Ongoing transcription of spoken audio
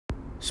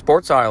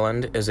Sports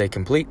Island is a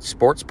complete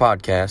sports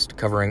podcast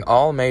covering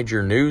all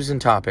major news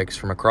and topics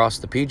from across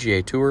the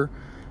PGA Tour,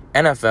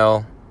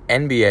 NFL,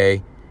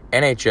 NBA,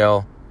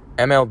 NHL,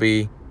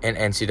 MLB, and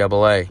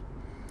NCAA.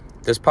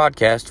 This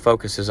podcast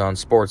focuses on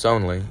sports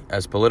only,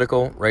 as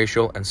political,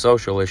 racial, and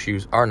social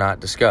issues are not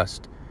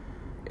discussed.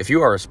 If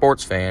you are a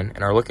sports fan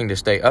and are looking to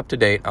stay up to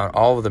date on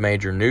all of the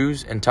major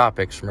news and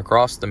topics from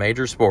across the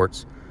major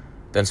sports,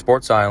 then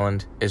Sports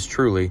Island is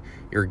truly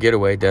your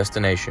getaway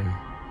destination.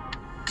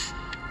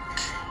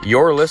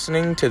 You're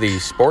listening to the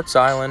Sports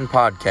Island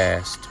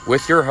podcast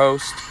with your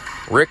host,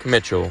 Rick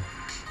Mitchell.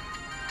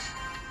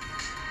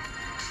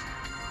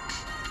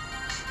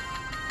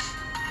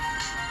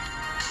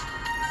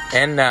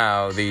 And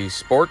now, the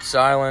Sports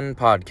Island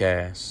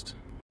podcast.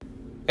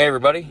 Hey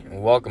everybody,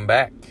 welcome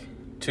back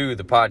to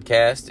the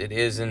podcast. It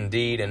is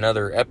indeed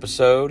another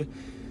episode.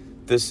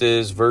 This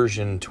is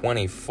version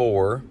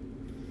 24.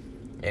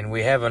 And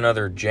we have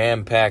another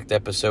jam-packed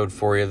episode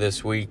for you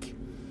this week.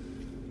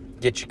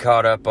 Get you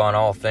caught up on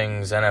all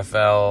things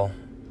NFL,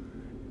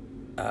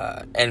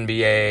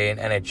 NBA, and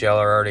NHL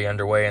are already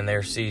underway in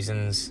their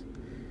seasons.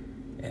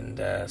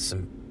 And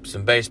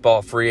some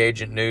baseball free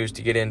agent news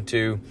to get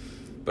into.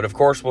 But of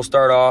course, we'll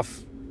start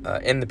off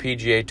in the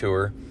PGA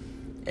Tour.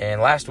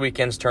 And last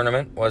weekend's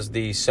tournament was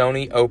the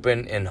Sony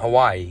Open in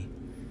Hawaii.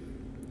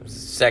 It was the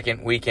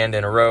second weekend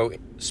in a row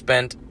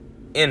spent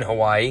in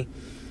Hawaii.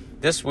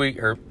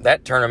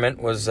 That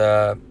tournament was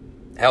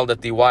held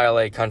at the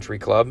Waialae Country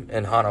Club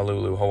in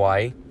Honolulu,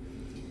 Hawaii.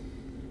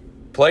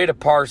 Played a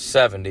par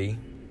 70.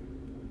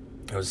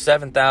 It was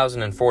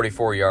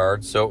 7,044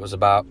 yards, so it was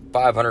about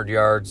 500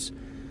 yards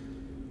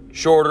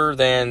shorter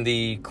than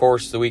the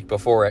course the week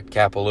before at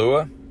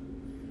Kapalua.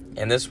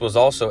 And this was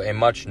also a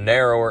much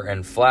narrower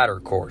and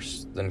flatter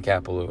course than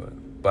Kapalua.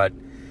 But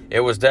it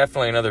was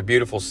definitely another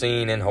beautiful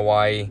scene in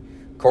Hawaii.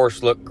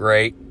 Course looked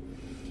great.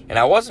 And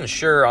I wasn't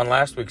sure on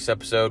last week's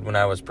episode when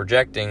I was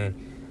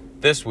projecting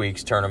this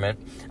week's tournament,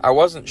 I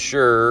wasn't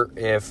sure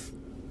if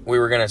we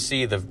were going to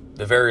see the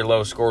very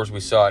low scores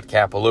we saw at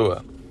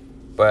Kapalua.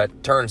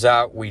 But turns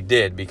out we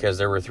did, because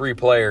there were 3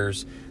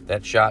 players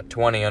that shot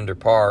 20 under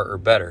par or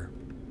better.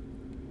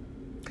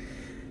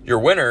 Your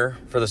winner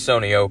for the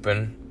Sony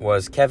Open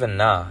was Kevin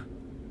Na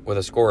with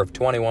a score of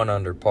 21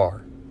 under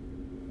par.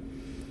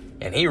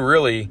 And he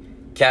really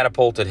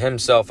catapulted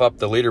himself up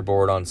the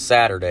leaderboard on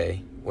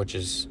Saturday, which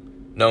is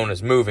known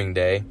as Moving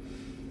Day.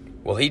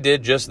 Well, he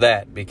did just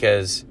that,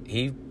 because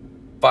he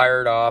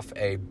fired off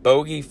a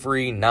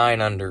bogey-free 9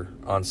 under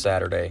on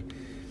Saturday.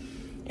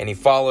 And he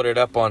followed it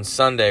up on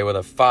Sunday with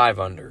a 5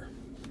 under.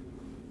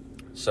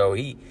 So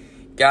he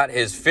got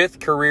his 5th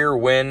career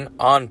win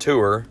on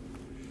tour.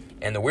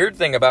 And the weird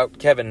thing about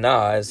Kevin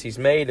Na is he's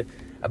made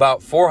about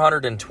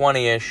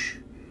 420-ish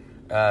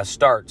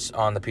starts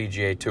on the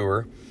PGA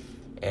Tour.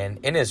 And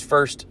in his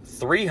first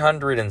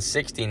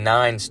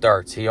 369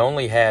 starts, he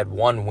only had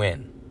 1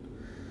 win.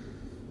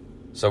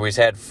 So he's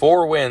had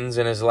 4 wins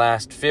in his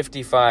last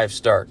 55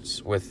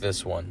 starts with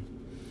this one.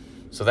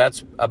 So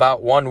that's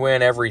about 1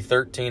 win every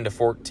 13 to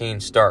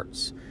 14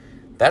 starts.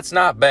 That's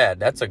not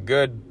bad. That's a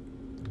good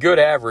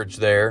average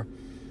there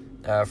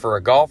for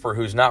a golfer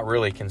who's not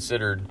really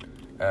considered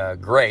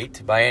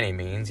great by any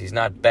means. He's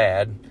not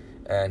bad,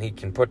 and he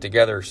can put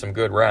together some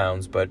good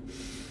rounds. But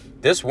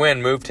this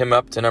win moved him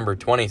up to number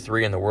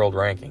 23 in the world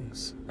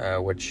rankings,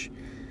 which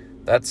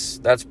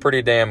that's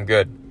pretty damn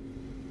good.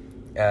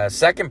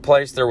 Second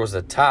place, there was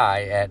a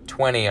tie at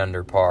 20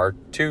 under par.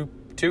 Two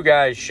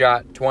guys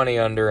shot 20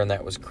 under, and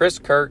that was Chris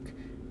Kirk,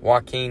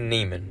 Joaquin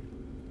Niemann.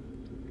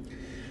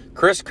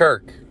 Chris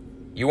Kirk,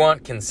 you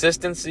want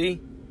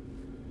consistency?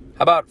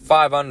 How about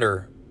 5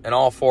 under in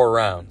all 4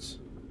 rounds?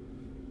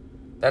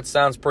 That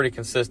sounds pretty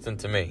consistent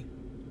to me.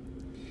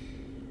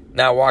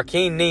 Now,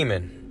 Joaquin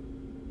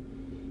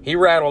Niemann, he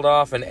rattled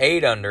off an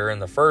 8 under in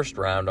the first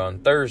round on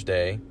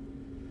Thursday.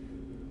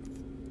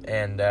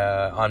 And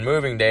on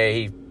Moving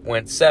Day, he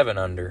went 7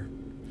 under.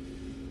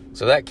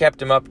 So that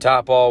kept him up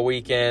top all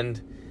weekend.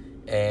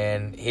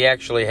 And he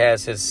actually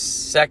has his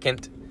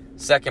second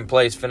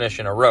place finish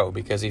in a row,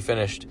 because he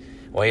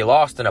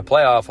lost in a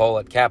playoff hole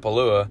at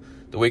Kapalua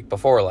the week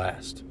before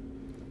last.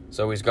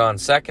 So he's gone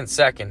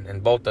second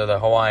in both of the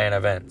Hawaiian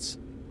events.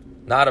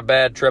 Not a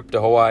bad trip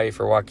to Hawaii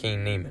for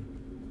Joaquin Niemann.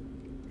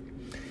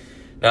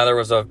 Now, there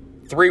was a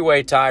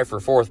 3-way tie for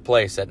 4th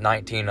place at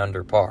 19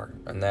 under par.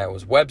 And that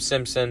was Webb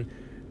Simpson,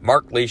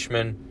 Mark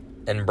Leishman,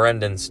 and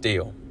Brendan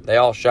Steele. They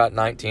all shot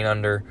 19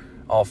 under,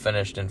 all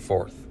finished in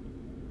 4th.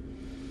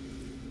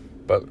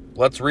 But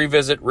let's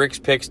revisit Rick's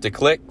picks to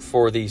click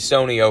for the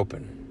Sony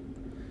Open.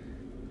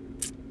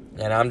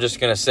 And I'm just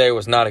going to say it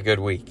was not a good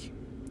week.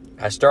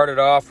 I started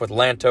off with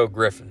Lanto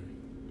Griffin.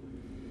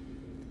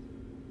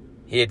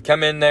 He had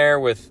come in there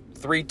with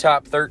 3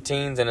 top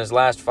 13s in his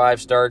last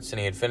 5 starts, and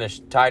he had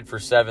finished tied for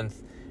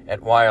 7th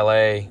at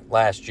Waialae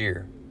last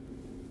year.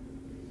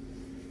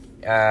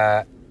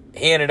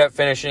 He ended up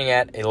finishing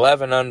at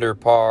 11 under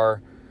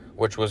par,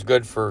 which was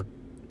good for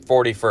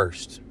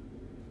 41st.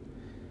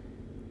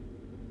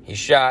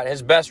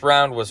 His best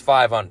round was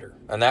 5 under,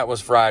 and that was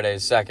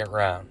Friday's second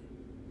round.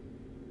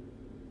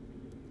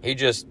 He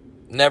just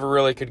never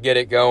really could get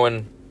it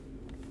going.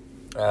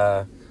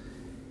 11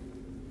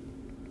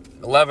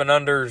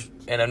 unders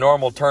in a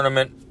normal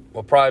tournament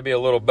will probably be a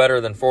little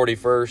better than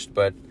 41st,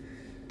 but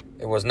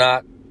it was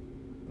not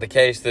the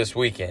case this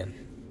weekend.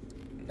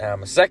 Now,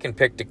 my second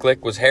pick to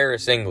click was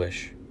Harris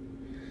English.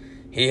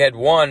 He had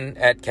won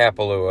at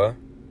Kapalua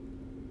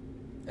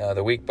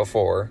the week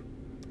before,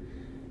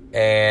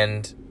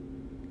 and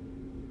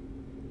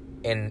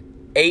in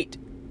 8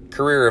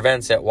 career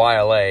events at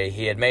YLA,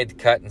 he had made the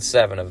cut in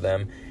 7 of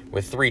them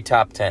with 3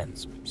 top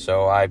 10s.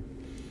 So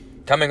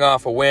coming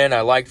off a win,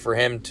 I liked for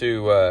him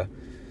to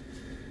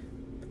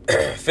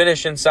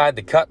finish inside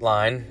the cut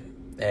line,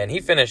 and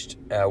he finished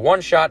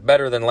 1 shot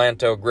better than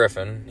Lanto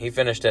Griffin. He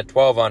finished at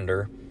 12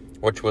 under,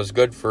 which was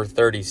good for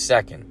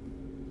 32nd.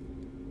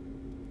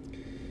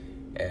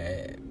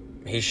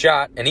 He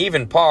shot an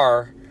even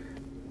par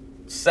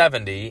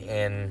 70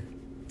 in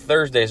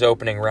Thursday's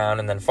opening round,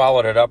 and then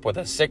followed it up with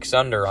a 6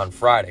 under on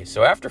Friday.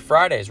 So after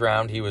Friday's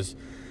round, he was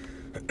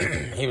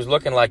he was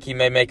looking like he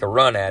may make a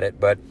run at it,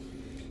 but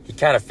he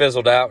kind of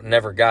fizzled out and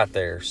never got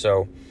there.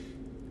 So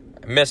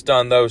I missed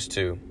on those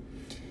 2.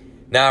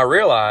 Now I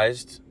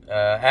realized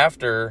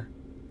after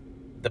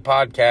the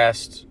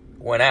podcast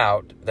went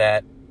out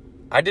that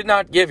I did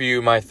not give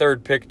you my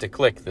third pick to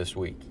click this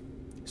week.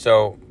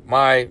 So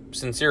my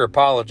sincere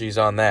apologies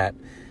on that.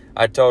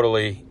 I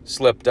totally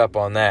slipped up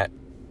on that.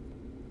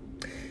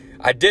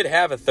 I did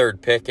have a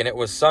third pick, and it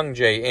was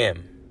Sungjae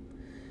Im.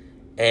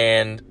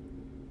 And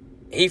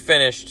he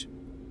finished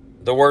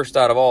the worst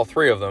out of all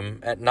 3 of them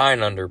at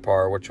 9 under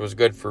par, which was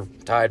good for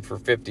tied for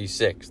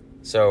 56th.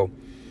 So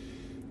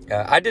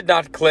I did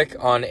not click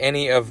on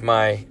any of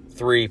my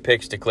 3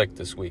 picks to click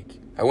this week.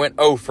 I went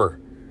 0 for.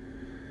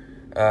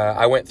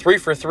 I went 3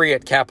 for 3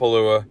 at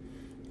Kapalua,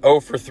 0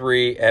 for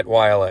 3 at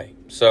YLA.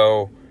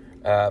 So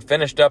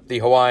finished up the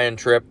Hawaiian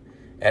trip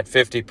at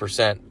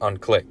 50% on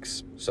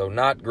clicks. So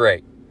not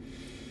great.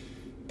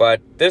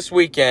 But this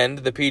weekend,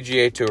 the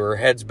PGA Tour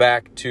heads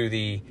back to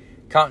the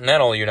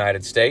continental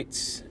United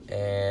States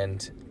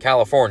and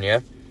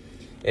California.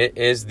 It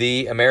is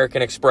the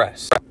American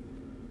Express.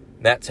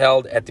 That's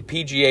held at the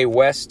PGA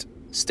West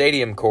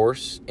Stadium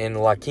course in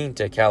La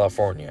Quinta,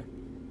 California.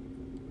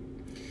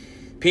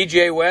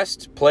 PGA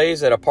West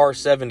plays at a par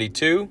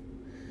 72,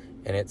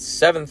 and it's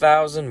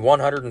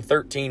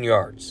 7,113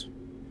 yards.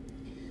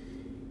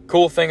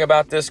 Cool thing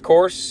about this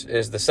course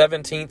is the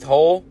 17th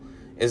hole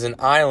is an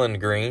island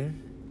green,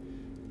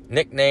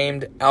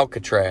 nicknamed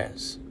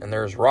Alcatraz, and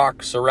there's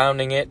rocks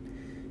surrounding it.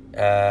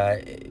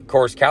 Of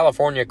course,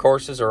 California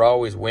courses are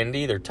always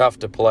windy. They're tough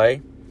to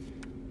play.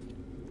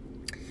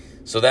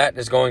 So that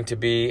is going to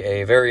be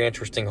a very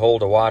interesting hole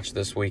to watch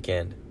this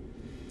weekend.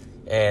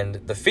 And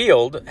the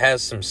field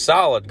has some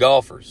solid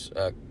golfers.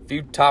 A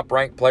few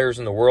top-ranked players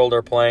in the world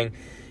are playing.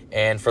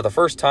 And for the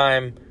first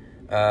time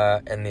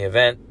in the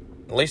event,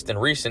 at least in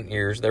recent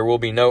years, there will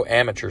be no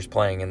amateurs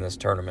playing in this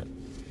tournament.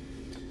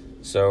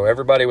 So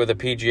everybody with a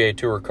PGA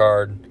Tour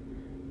card,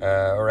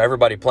 or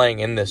everybody playing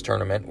in this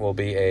tournament, will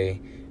be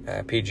a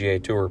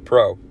PGA Tour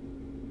pro.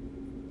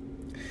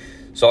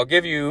 So I'll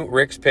give you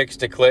Rick's picks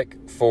to click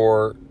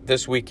for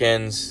this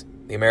weekend's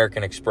the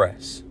American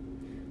Express.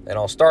 And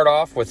I'll start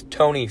off with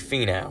Tony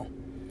Finau.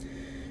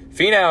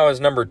 Finau is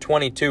number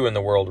 22 in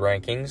the world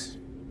rankings.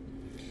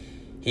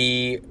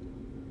 He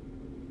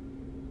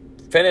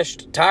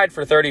finished tied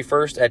for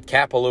 31st at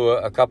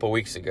Kapalua a couple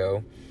weeks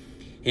ago.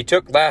 He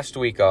took last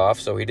week off,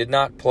 so he did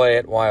not play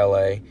at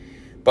YLA,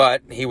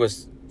 but he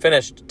was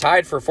finished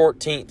tied for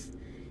 14th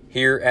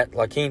here at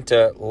La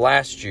Quinta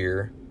last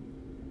year.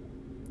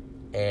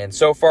 And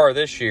so far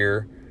this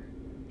year,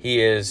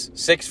 he is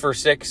 6 for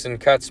 6 in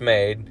cuts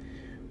made,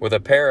 with a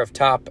pair of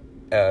top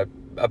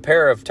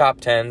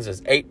 10s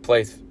as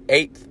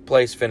 8th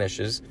place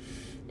finishes,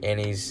 and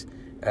he's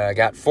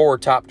got 4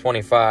 top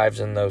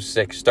 25s in those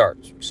 6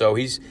 starts. So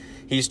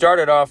he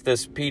started off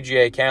this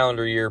PGA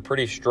calendar year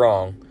pretty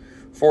strong.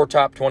 4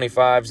 top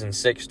 25s and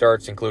 6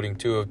 starts, including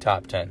 2 of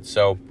top 10.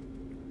 So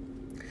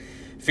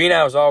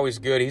Finau is always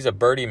good. He's a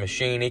birdie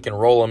machine. He can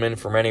roll them in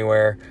from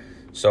anywhere.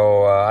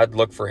 So I'd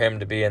look for him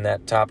to be in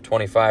that top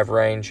 25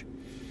 range.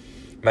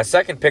 My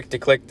second pick to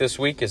click this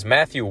week is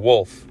Matthew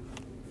Wolff.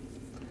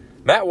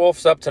 Matt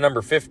Wolff's up to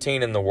number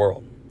 15 in the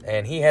world,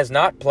 and he has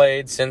not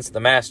played since the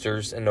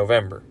Masters in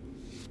November,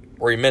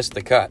 where he missed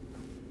the cut.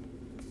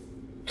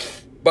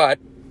 But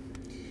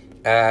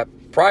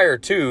prior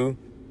to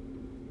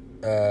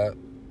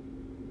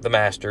the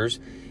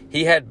Masters,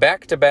 he had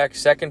back-to-back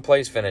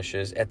second-place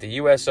finishes at the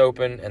U.S.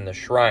 Open and the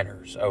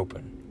Shriners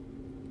Open.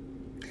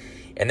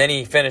 And then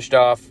he finished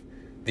off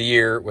the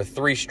year with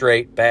 3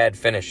 straight bad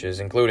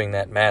finishes, including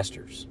that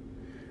Masters.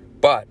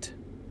 But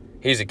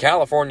he's a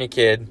California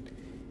kid.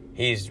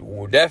 He's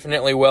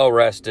definitely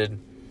well-rested,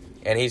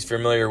 and he's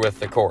familiar with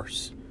the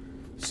course.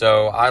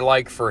 So I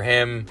like for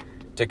him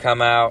to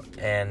come out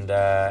and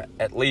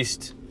at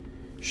least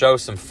show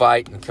some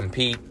fight and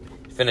compete,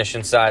 finish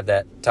inside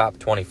that top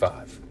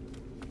 25.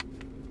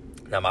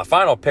 Now, my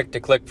final pick to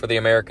click for the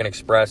American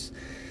Express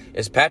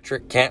is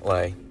Patrick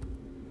Cantlay.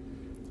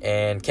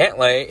 And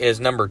Cantlay is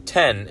number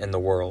 10 in the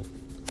world.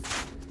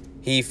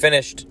 He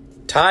finished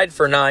tied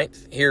for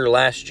 9th here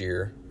last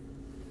year.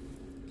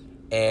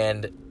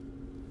 And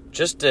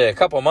just a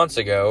couple months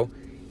ago,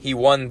 he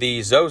won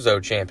the Zozo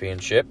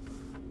Championship.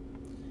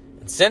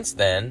 And since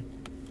then,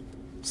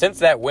 since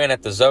that win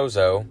at the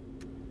Zozo,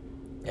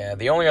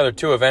 the only other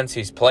 2 events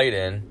he's played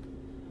in,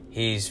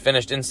 he's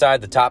finished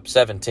inside the top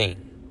 17,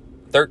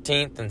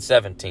 13th and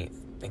 17th,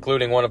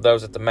 including one of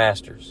those at the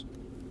Masters.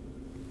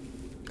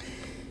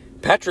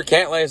 Patrick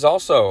Cantlay is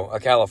also a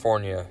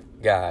California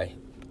guy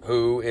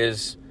who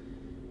is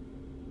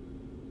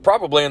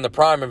probably in the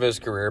prime of his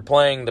career,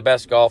 playing the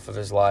best golf of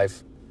his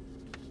life,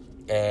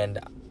 and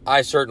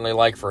I certainly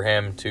like for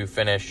him to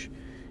finish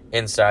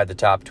inside the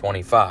top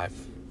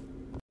 25.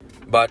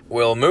 But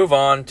we'll move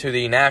on to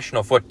the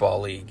National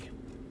Football League.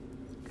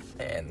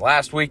 And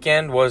last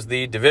weekend was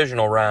the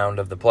divisional round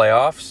of the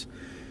playoffs.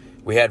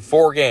 We had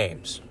 4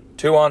 games,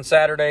 2 on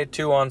Saturday,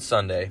 2 on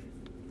Sunday.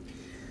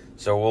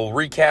 So we'll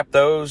recap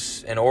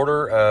those in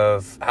order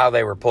of how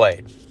they were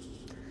played.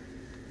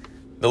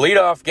 The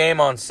leadoff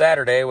game on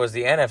Saturday was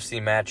the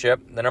NFC matchup.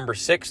 The number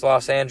 6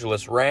 Los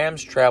Angeles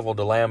Rams traveled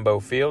to Lambeau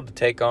Field to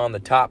take on the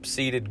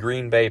top-seeded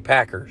Green Bay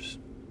Packers.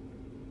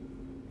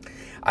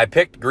 I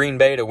picked Green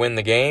Bay to win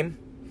the game,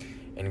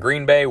 and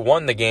Green Bay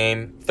won the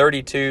game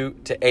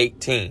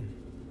 32-18.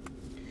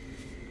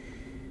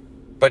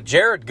 But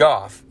Jared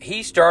Goff,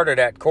 he started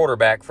at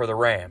quarterback for the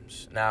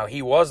Rams. Now,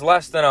 he was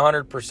less than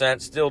 100%,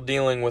 still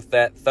dealing with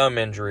that thumb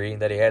injury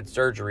that he had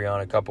surgery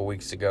on a couple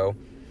weeks ago.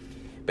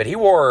 But he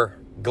wore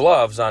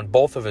gloves on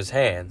both of his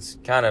hands,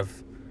 kind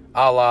of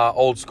a la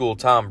old-school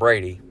Tom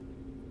Brady,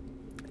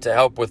 to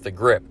help with the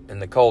grip in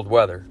the cold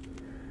weather.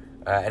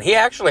 And he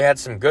actually had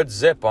some good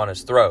zip on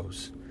his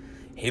throws.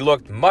 He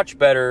looked much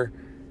better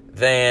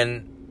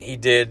than he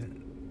did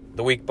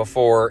the week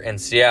before in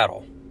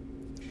Seattle.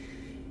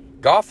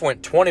 Goff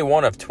went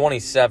 21 of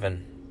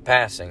 27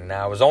 passing.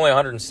 Now, it was only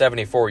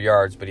 174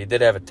 yards, but he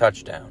did have a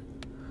touchdown.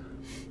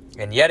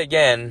 And yet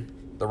again,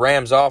 the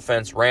Rams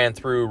offense ran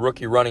through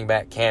rookie running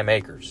back Cam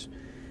Akers,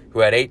 who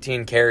had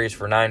 18 carries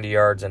for 90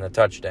 yards and a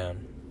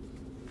touchdown.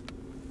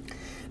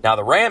 Now,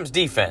 the Rams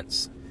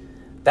defense,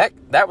 that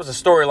was a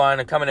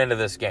storyline coming into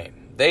this game.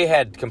 They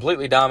had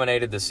completely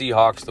dominated the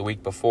Seahawks the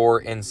week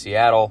before in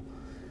Seattle.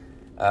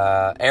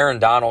 Aaron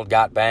Donald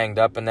got banged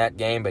up in that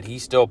game, but he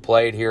still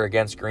played here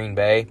against Green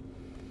Bay.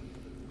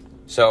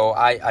 So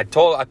I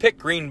picked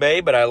Green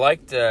Bay, but I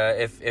liked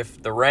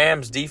if the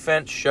Rams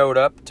defense showed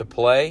up to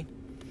play,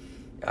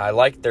 I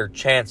liked their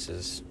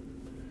chances.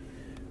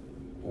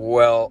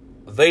 Well,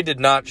 they did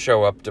not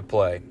show up to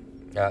play.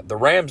 The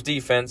Rams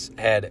defense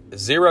had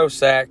 0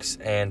 sacks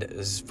and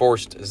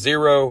forced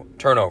 0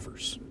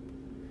 turnovers.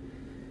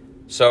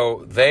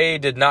 So they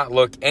did not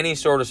look any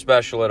sort of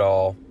special at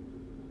all.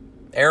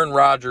 Aaron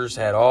Rodgers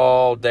had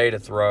all day to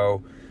throw.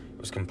 He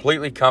was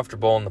completely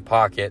comfortable in the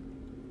pocket.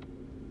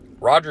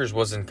 Rodgers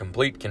was in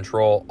complete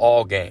control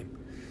all game.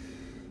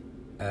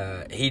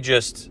 He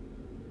just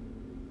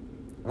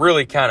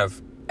really kind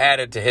of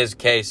added to his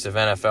case of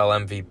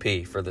NFL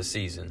MVP for the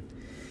season.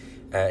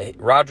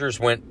 Rodgers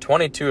went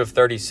 22 of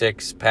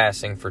 36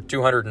 passing for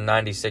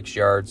 296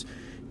 yards,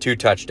 2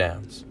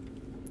 touchdowns.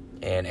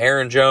 And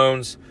Aaron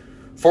Jones,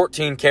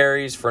 14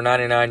 carries for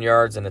 99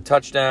 yards and a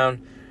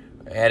touchdown,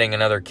 adding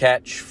another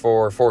catch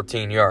for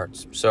 14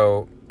 yards.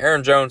 So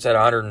Aaron Jones had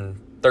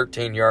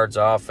 113 yards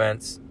of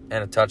offense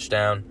and a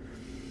touchdown.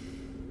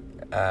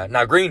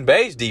 Now, Green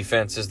Bay's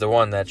defense is the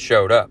one that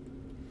showed up.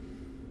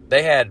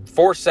 They had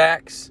 4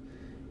 sacks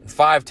and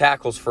 5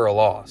 tackles for a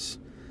loss.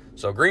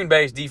 So Green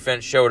Bay's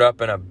defense showed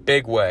up in a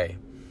big way,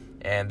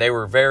 and they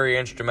were very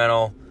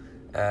instrumental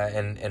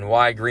in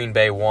why Green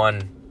Bay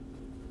won.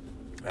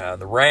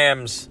 The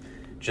Rams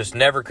just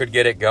never could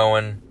get it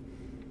going.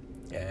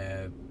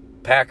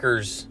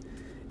 Packers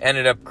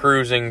ended up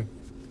cruising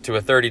to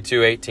a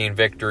 32-18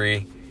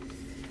 victory.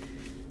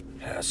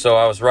 So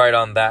I was right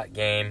on that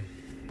game.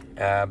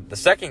 The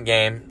second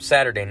game,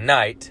 Saturday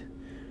night,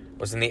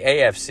 was in the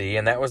AFC,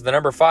 and that was the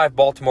number 5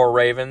 Baltimore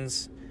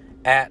Ravens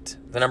at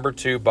the number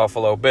 2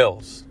 Buffalo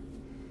Bills.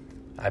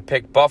 I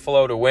picked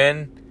Buffalo to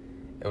win.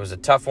 It was a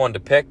tough one to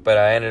pick, but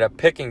I ended up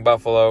picking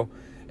Buffalo,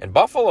 and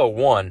Buffalo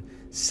won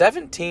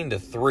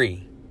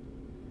 17-3.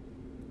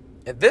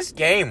 This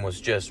game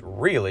was just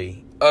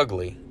really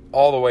ugly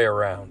all the way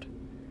around.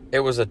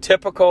 It was a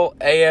typical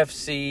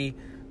AFC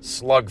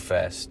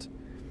slugfest.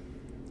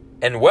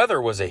 And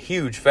weather was a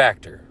huge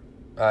factor.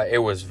 It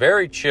was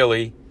very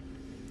chilly,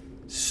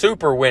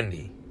 super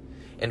windy.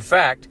 In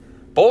fact,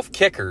 both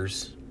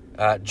kickers,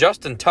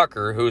 Justin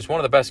Tucker, who is one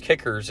of the best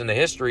kickers in the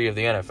history of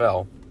the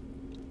NFL,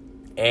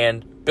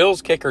 and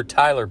Bills kicker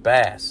Tyler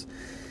Bass,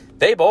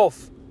 they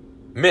both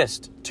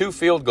missed 2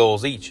 field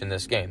goals each in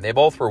this game. They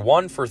both were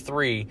 1 for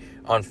 3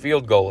 on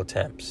field goal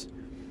attempts.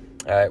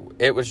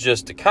 It was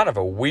just kind of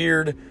a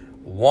weird,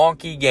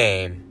 wonky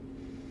game,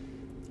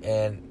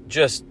 and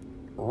just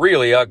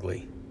really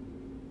ugly.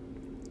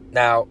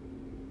 Now,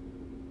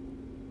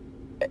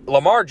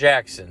 Lamar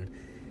Jackson,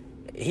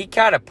 he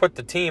kind of put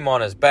the team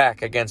on his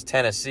back against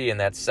Tennessee in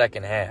that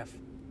second half,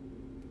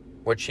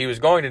 which he was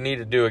going to need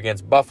to do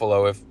against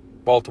Buffalo if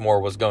Baltimore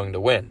was going to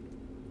win.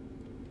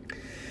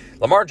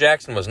 Lamar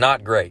Jackson was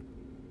not great.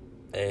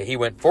 He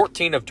went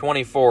 14 of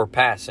 24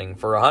 passing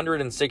for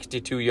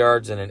 162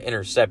 yards and an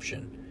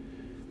interception.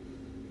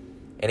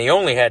 And he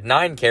only had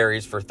 9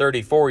 carries for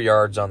 34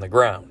 yards on the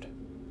ground.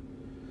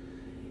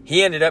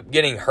 He ended up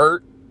getting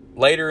hurt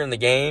later in the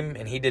game,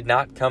 and he did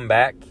not come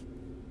back.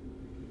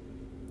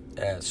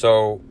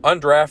 So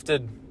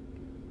undrafted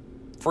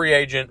free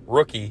agent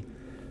rookie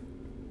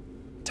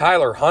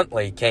Tyler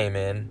Huntley came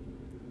in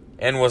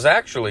and was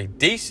actually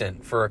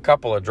decent for a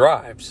couple of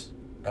drives.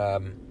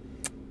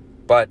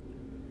 But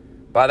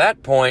by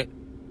that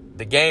point,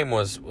 the game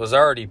was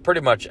already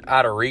pretty much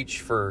out of reach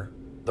for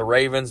the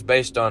Ravens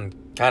based on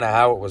kind of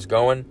how it was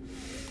going.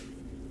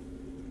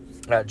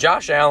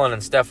 Josh Allen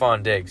and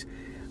Stephon Diggs.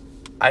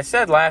 I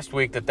said last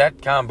week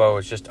that combo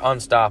is just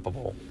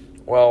unstoppable.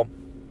 Well,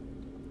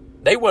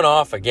 they went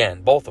off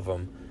again, both of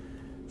them,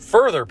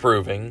 further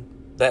proving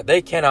that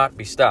they cannot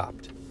be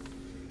stopped.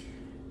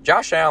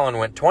 Josh Allen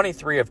went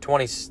 23 of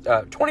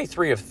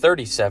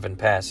 37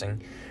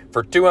 passing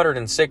for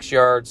 206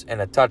 yards and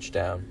a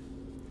touchdown.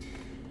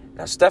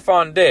 Now,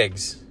 Stephon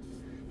Diggs,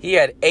 he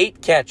had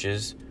 8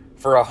 catches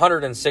for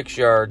 106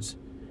 yards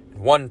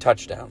and 1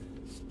 touchdown.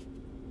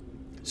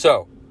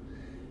 So,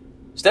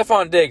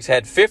 Stephon Diggs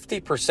had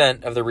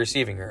 50% of the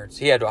receiving yards.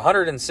 He had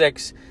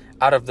 106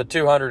 out of the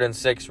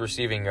 206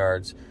 receiving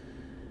yards.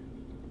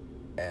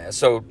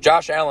 So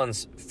Josh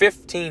Allen's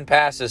 15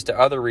 passes to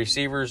other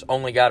receivers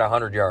only got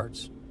 100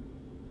 yards,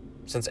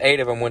 since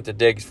 8 of them went to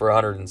Diggs for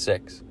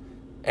 106,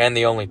 and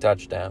the only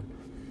touchdown.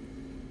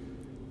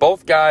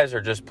 Both guys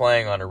are just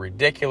playing on a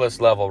ridiculous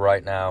level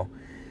right now.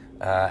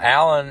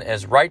 Allen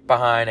is right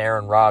behind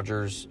Aaron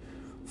Rodgers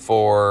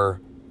for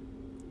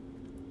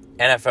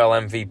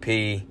NFL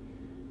MVP.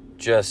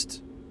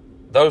 Just,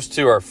 those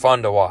two are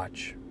fun to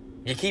watch.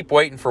 You keep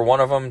waiting for one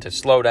of them to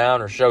slow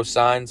down or show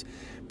signs,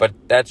 but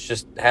that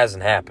just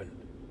hasn't happened.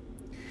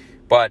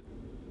 But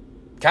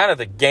kind of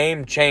the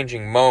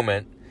game-changing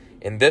moment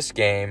in this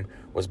game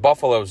was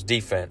Buffalo's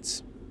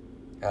defense.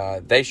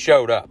 They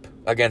showed up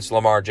against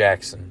Lamar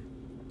Jackson.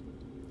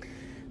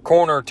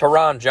 Corner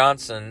Taron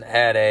Johnson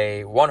had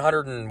a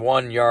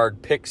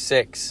 101-yard pick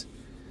six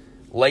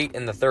late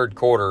in the third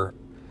quarter.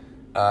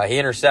 He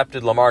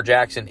intercepted Lamar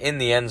Jackson in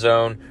the end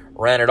zone,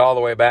 ran it all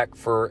the way back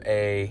for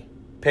a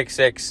pick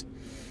six.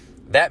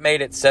 That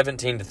made it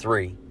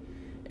 17-3.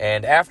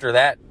 And after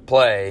that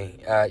play,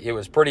 it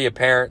was pretty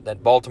apparent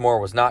that Baltimore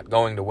was not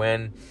going to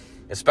win,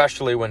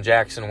 especially when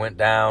Jackson went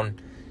down.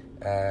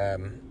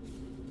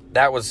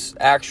 That was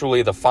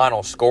actually the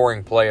final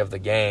scoring play of the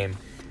game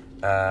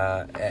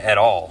at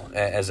all,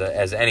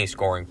 as any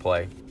scoring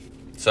play.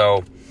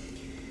 So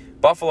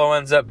Buffalo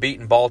ends up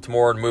beating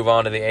Baltimore and move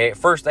on to the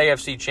first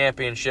AFC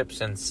championship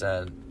since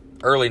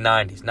early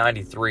 90s,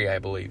 93, I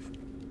believe.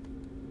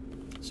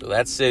 So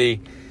that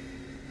city's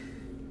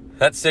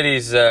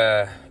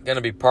going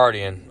to be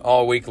partying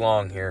all week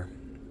long here.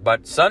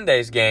 But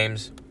Sunday's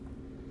games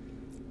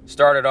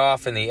started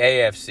off in the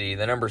AFC.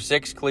 The number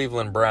 6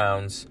 Cleveland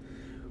Browns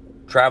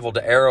traveled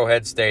to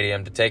Arrowhead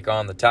Stadium to take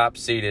on the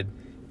top-seeded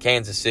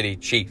Kansas City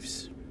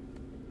Chiefs.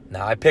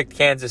 Now, I picked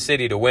Kansas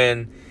City to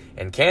win,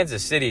 and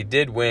Kansas City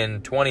did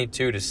win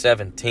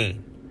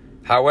 22-17.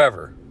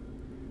 However,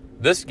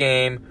 this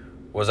game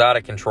was out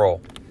of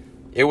control.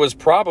 It was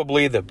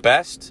probably the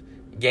best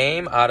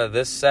game out of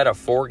this set of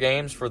 4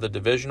 games for the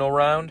divisional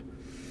round,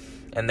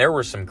 and there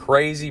were some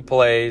crazy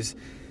plays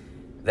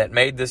that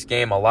made this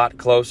game a lot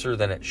closer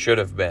than it should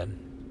have been.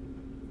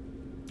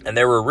 And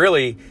there were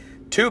really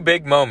 2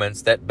 big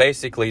moments that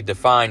basically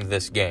defined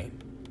this game.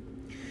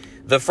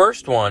 The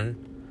first one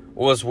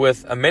was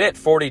with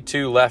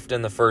 1:42 left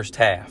in the first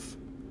half.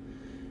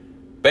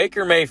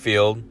 Baker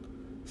Mayfield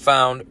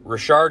found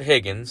Rashard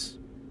Higgins,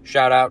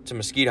 shout out to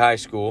Mesquite High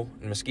School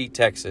in Mesquite,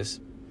 Texas,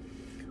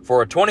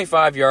 for a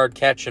 25-yard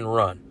catch and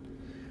run.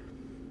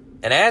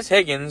 And as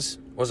Higgins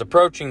was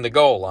approaching the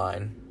goal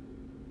line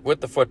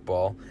with the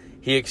football,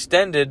 he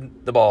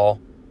extended the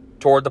ball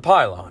toward the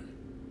pylon.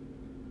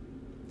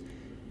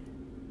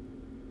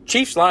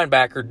 Chiefs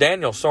linebacker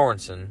Daniel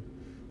Sorensen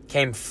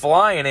came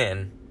flying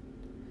in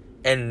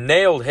and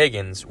nailed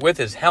Higgins with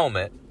his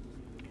helmet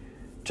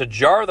to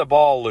jar the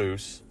ball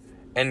loose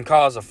and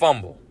cause a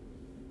fumble.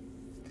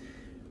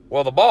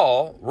 Well, the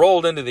ball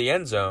rolled into the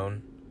end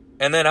zone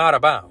and then out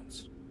of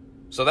bounds.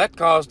 So that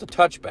caused a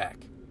touchback,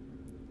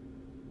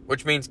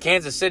 which means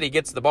Kansas City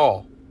gets the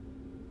ball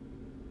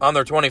on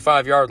their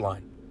 25-yard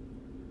line.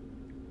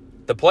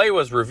 The play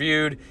was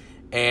reviewed,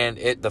 and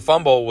the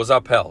fumble was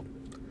upheld.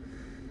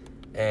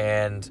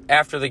 And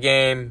after the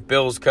game,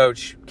 Bills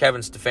coach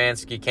Kevin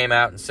Stefanski came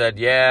out and said,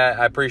 "Yeah,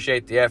 I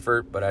appreciate the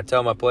effort, but I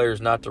tell my players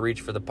not to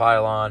reach for the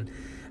pylon."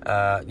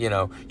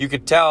 You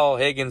could tell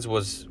Higgins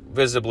was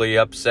visibly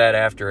upset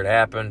after it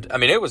happened. I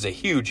mean, it was a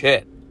huge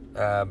hit.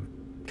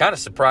 Kind of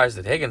surprised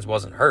that Higgins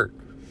wasn't hurt.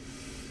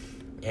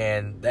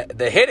 And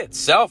the hit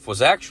itself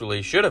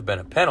should have been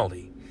a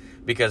penalty.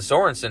 because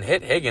Sorensen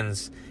hit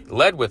Higgins,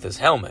 led with his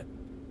helmet.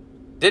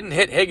 Didn't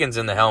hit Higgins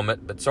in the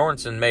helmet, but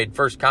Sorensen made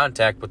first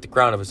contact with the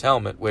crown of his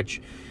helmet,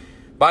 which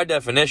by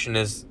definition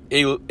is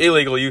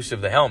illegal use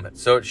of the helmet.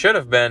 So it should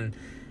have been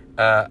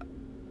a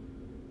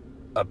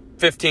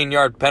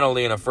 15-yard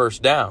penalty and a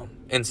first down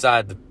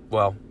inside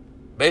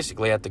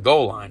basically at the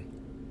goal line.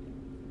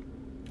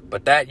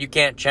 But that, you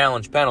can't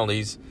challenge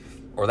penalties,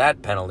 or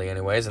that penalty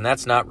anyways, and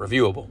that's not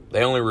reviewable.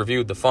 They only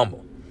reviewed the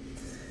fumble.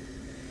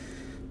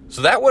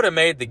 So that would have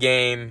made the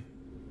game,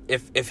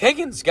 if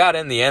Higgins got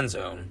in the end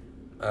zone,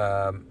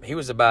 he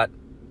was about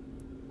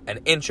an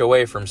inch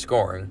away from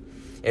scoring.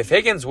 If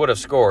Higgins would have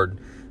scored,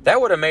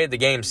 that would have made the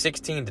game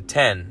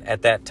 16-10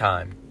 at that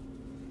time.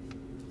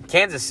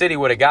 Kansas City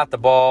would have got the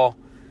ball.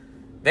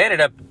 They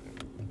ended up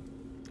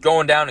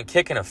going down and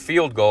kicking a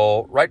field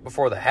goal right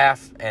before the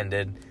half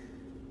ended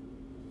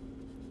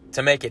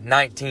to make it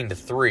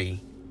 19-3.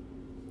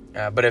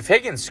 But if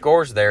Higgins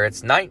scores there,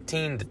 it's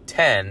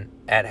 19-10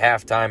 at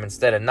halftime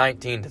instead of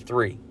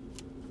 19-3.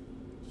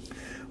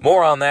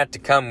 More on that to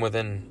come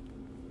within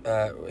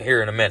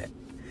here in a minute.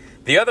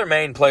 The other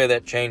main play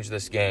that changed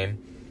this game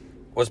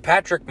was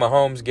Patrick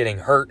Mahomes getting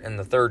hurt in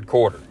the third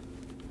quarter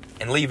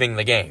and leaving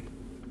the game.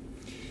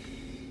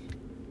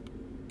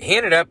 He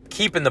ended up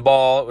keeping the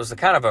ball. It was a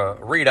kind of a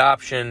read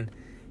option.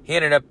 He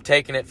ended up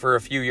taking it for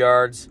a few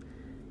yards.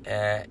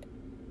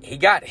 He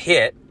got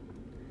hit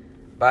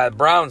by the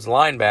Browns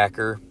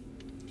linebacker,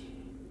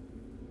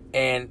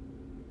 and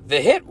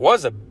the hit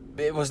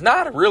it was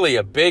not really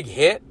a big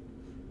hit.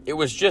 It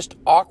was just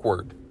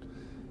awkward.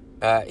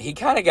 He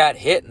kind of got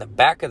hit in the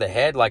back of the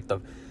head, like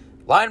the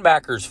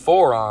linebacker's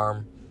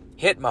forearm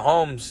hit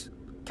Mahomes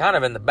kind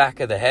of in the back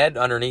of the head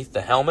underneath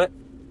the helmet,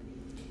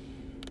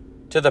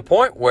 to the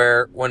point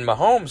where when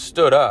Mahomes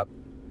stood up,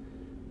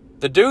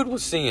 the dude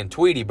was seeing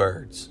Tweety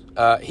birds.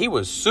 He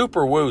was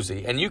super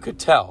woozy, and you could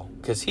tell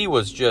because he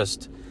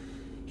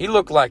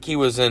looked like he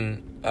was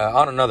on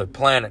another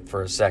planet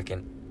for a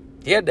second.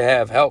 He had to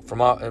have help from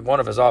one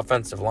of his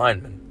offensive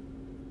linemen.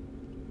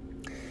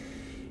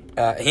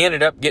 He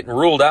ended up getting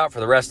ruled out for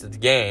the rest of the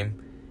game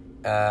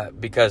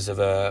because of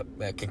a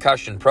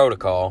concussion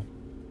protocol.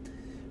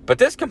 But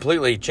this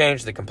completely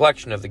changed the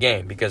complexion of the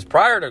game, because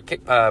prior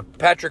to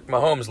Patrick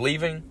Mahomes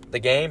leaving the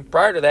game,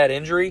 prior to that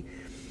injury,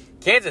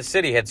 Kansas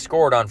City had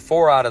scored on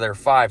 4 out of their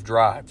 5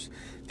 drives.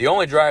 The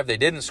only drive they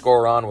didn't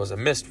score on was a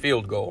missed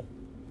field goal.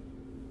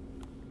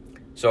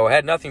 So it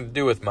had nothing to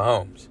do with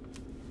Mahomes.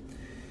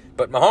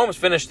 But Mahomes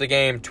finished the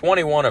game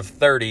 21 of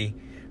 30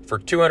 for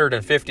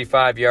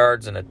 255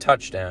 yards and a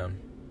touchdown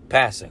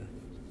passing.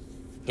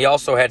 He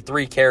also had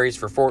 3 carries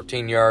for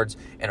 14 yards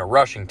and a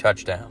rushing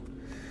touchdown.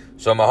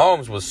 So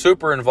Mahomes was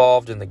super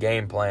involved in the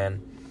game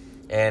plan.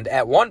 And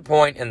at one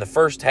point in the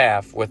first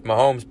half, with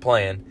Mahomes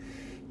playing,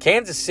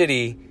 Kansas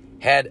City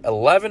had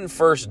 11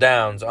 first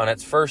downs on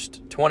its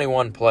first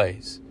 21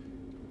 plays.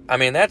 I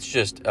mean, that's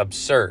just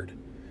absurd.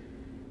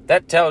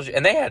 That tells you,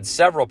 and they had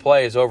several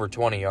plays over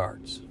 20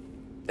 yards.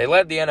 They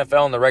led the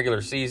NFL in the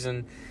regular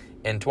season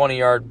in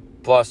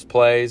 20-yard plus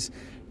plays,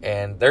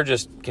 and they're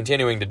just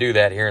continuing to do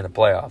that here in the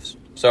playoffs.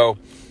 So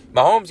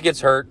Mahomes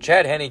gets hurt.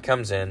 Chad Henne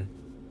comes in.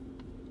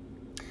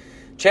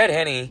 Chad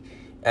Henne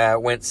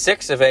went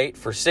 6 of 8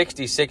 for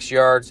 66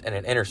 yards and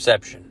an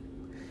interception.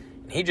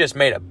 He just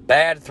made a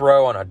bad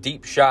throw on a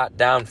deep shot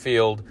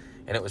downfield,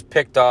 and it was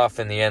picked off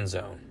in the end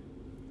zone.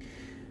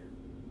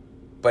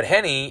 But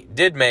Henne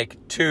did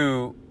make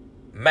 2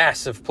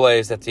 massive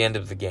plays at the end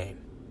of the game.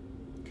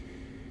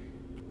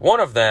 One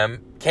of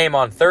them came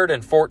on 3rd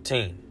and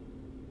 14.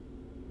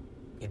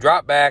 He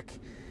dropped back,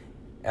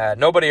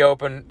 nobody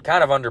open,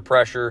 kind of under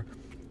pressure,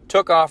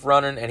 took off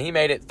running, and he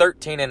made it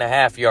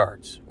 13.5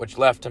 yards, which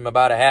left him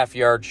about a half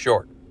yard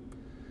short.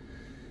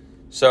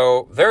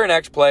 So their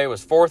next play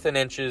was 4th and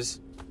inches,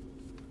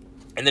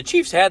 and the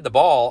Chiefs had the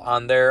ball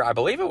on their, I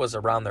believe it was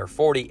around their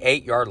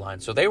 48-yard line.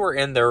 So they were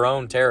in their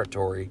own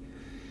territory,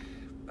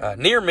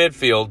 near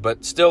midfield,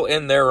 but still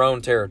in their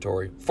own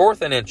territory.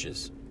 4th and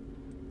inches.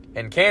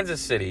 And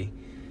Kansas City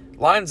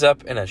lines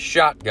up in a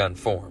shotgun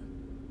form.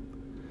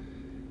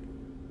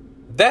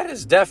 That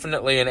is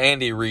definitely an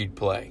Andy Reid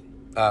play.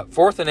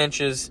 4th and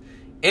inches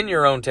in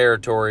your own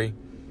territory,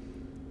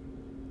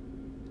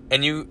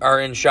 and you are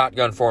in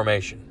shotgun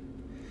formation.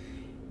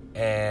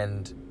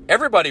 And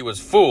everybody was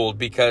fooled,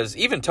 because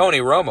even Tony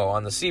Romo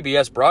on the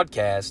CBS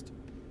broadcast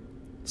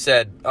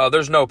said, oh,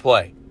 there's no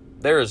play.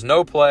 There is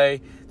no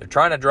play. They're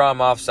trying to draw him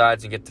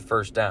offsides and get the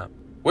first down,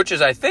 which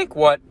is, I think,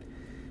 what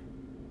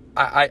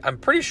I'm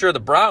pretty sure the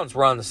Browns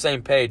were on the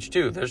same page,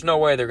 too. There's no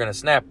way they're going to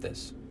snap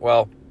this.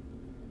 Well,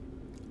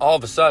 all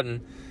of a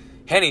sudden,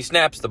 Henne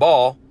snaps the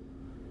ball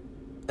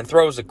and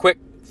throws a quick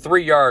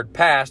 3-yard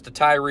pass to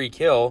Tyreek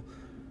Hill,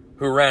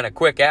 who ran a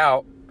quick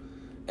out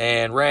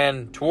and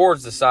ran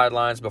towards the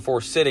sidelines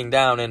before sitting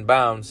down in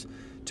bounds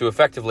to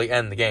effectively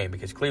end the game,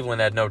 because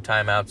Cleveland had no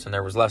timeouts and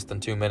there was less than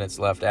 2 minutes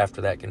left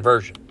after that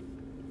conversion.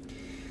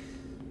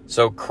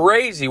 So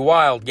crazy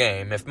wild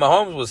game. If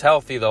Mahomes was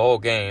healthy the whole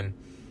game,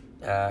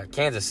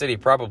 Kansas City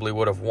probably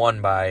would have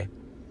won by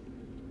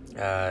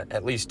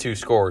at least 2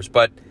 scores.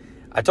 But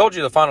I told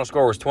you the final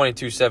score was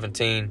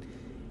 22-17.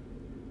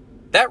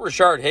 That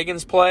Rashard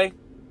Higgins play,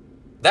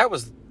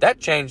 that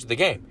changed the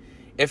game.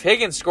 If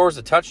Higgins scores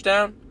a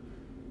touchdown,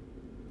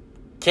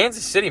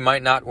 Kansas City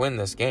might not win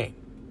this game.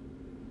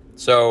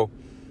 So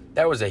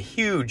that was a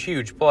huge,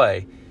 huge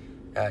play.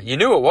 You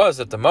knew it was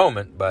at the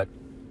moment, but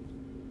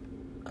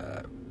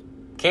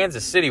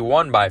Kansas City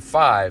won by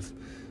 5.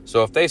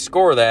 So if they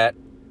score that,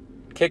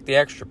 kick the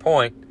extra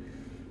point,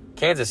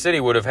 Kansas City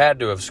would have had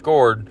to have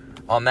scored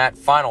on that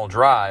final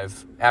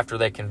drive after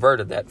they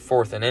converted that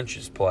 4th and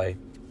inches play.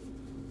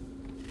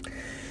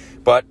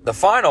 But the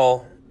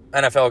final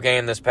NFL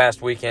game this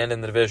past weekend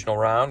in the divisional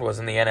round was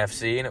in the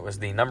NFC, and it was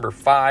the number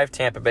 5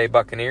 Tampa Bay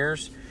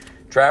Buccaneers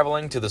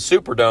traveling to the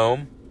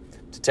Superdome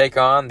to take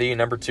on the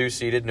number 2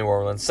 seeded New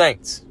Orleans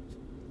Saints.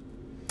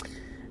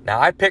 Now,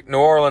 I picked New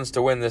Orleans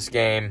to win this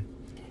game,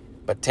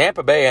 but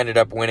Tampa Bay ended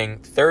up winning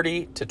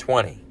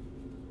 30-20.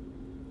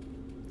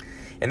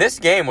 And this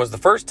game was the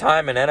first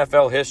time in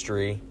NFL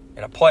history,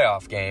 in a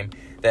playoff game,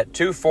 that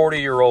 2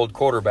 40-year-old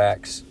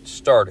quarterbacks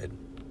started.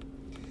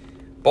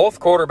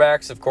 Both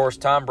quarterbacks, of course,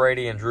 Tom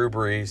Brady and Drew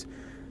Brees,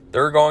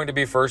 they're going to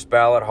be first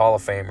ballot Hall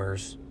of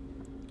Famers.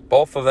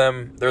 Both of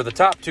them, they're the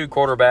top 2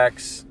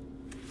 quarterbacks,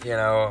 in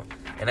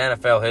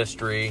NFL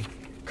history.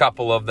 A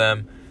couple of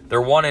them.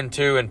 They're 1 and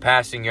 2 in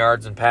passing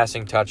yards and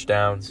passing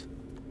touchdowns.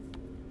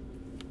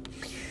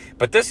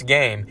 But this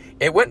game,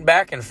 it went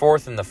back and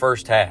forth in the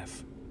first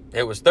half.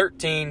 It was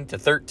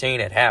 13-13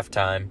 at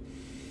halftime.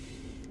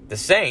 The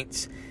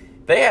Saints,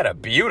 they had a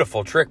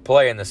beautiful trick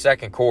play in the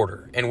second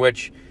quarter in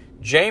which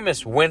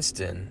Jameis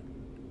Winston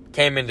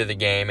came into the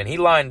game, and he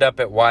lined up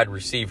at wide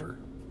receiver.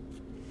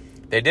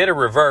 They did a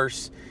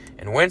reverse,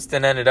 and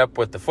Winston ended up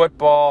with the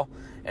football,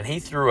 and he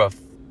threw a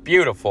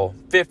beautiful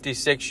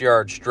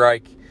 56-yard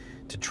strike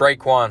to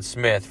Traquan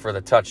Smith for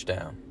the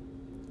touchdown.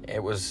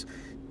 It was,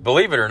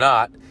 believe it or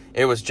not,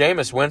 it was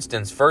Jameis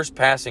Winston's first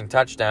passing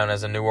touchdown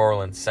as a New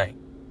Orleans Saint,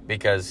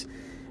 because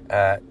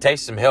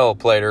Taysom Hill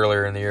played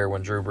earlier in the year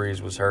when Drew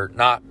Brees was hurt,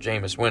 not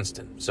Jameis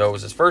Winston. So it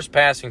was his first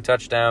passing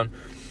touchdown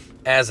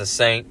as a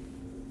Saint.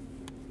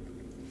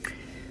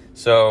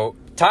 So,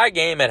 tie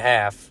game at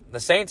half. The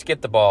Saints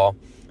get the ball.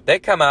 They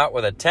come out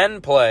with a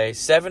 10-play,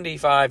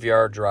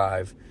 75-yard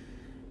drive,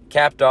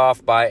 capped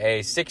off by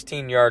a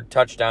 16-yard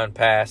touchdown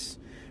pass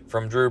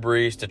from Drew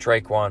Brees to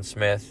Traquan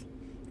Smith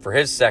for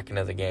his second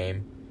of the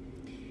game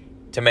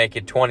to make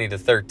it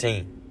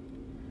 20-13.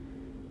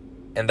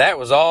 And that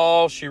was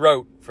all she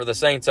wrote for the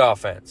Saints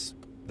offense.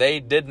 They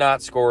did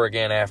not score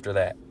again after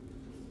that.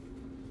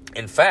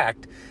 In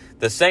fact,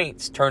 the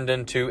Saints turned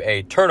into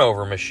a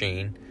turnover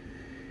machine.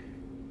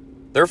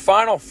 Their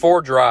final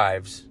 4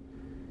 drives,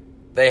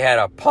 they had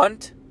a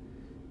punt,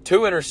 2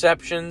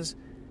 interceptions,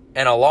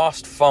 and a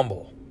lost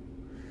fumble.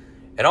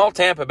 And all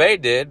Tampa Bay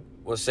did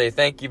was say,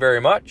 thank you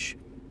very much.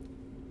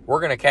 We're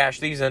going to cash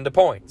these into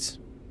points.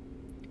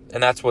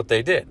 And that's what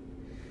they did.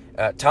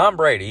 Tom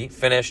Brady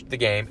finished the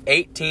game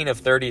 18 of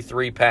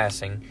 33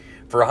 passing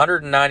for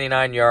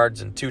 199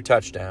 yards and 2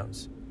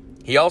 touchdowns.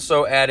 He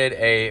also added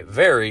a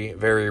very,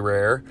 very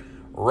rare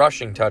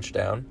rushing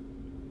touchdown.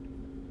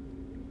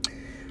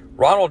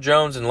 Ronald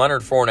Jones and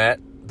Leonard Fournette,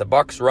 the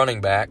Bucs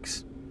running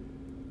backs,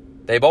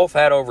 they both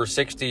had over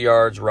 60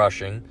 yards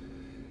rushing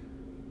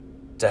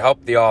to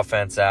help the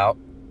offense out.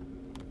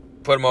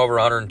 Put them over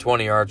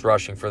 120 yards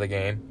rushing for the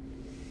game.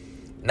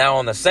 Now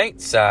on the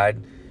Saints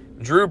side,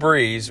 Drew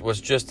Brees was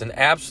just an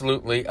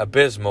absolutely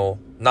abysmal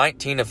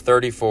 19 of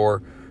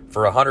 34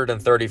 for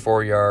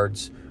 134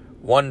 yards,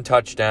 1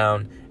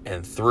 touchdown,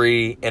 and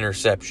 3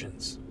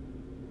 interceptions.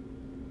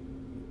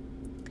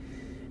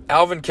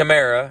 Alvin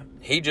Kamara,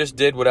 he just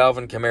did what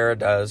Alvin Kamara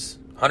does,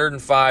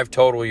 105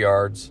 total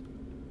yards.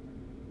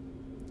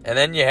 And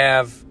then you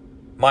have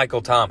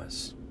Michael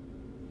Thomas.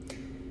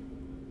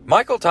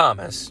 Michael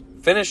Thomas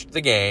finished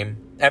the game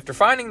after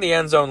finding the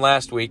end zone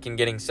last week and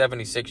getting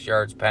 76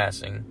 yards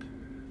passing,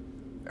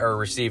 or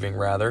receiving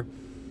rather.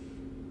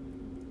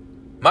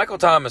 Michael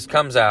Thomas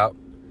comes out,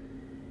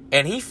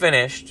 and he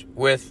finished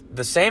with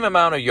the same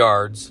amount of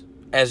yards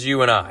as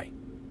you and I.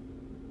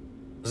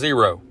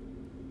 0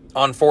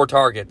 on 4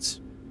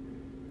 targets.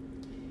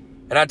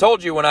 And I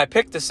told you when I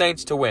picked the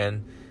Saints to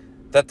win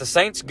that the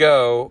Saints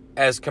go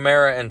as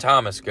Kamara and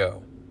Thomas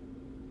go.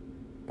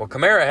 Well,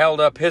 Kamara held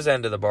up his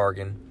end of the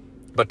bargain,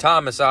 but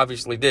Thomas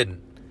obviously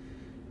didn't.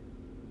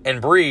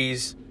 And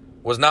Brees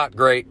was not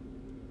great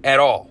at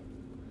all.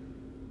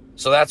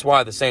 So that's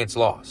why the Saints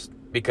lost.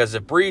 Because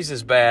if Brees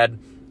is bad,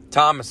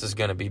 Thomas is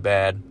going to be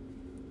bad.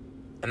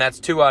 And that's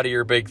 2 out of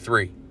your big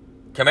 3.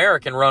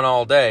 Kamara can run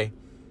all day,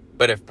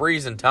 but if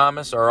Brees and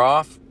Thomas are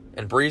off,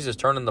 and Brees is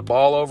turning the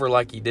ball over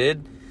like he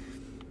did,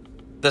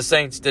 the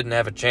Saints didn't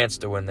have a chance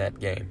to win that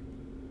game.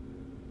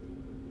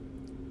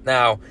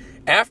 Now,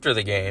 after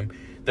the game,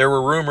 there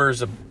were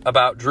rumors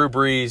about Drew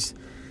Brees.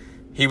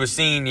 He was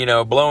seen,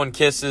 blowing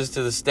kisses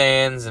to the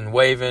stands and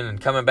waving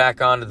and coming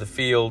back onto the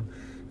field.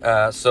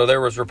 So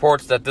there was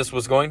reports that this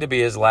was going to be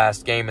his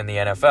last game in the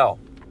NFL.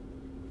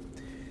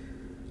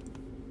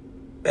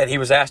 And he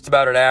was asked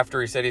about it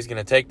after. He said he's going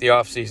to take the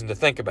offseason to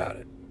think about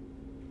it.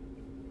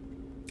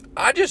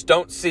 I just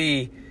don't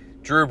see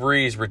Drew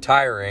Brees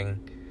retiring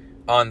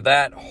on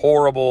that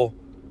horrible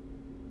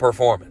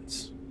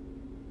performance.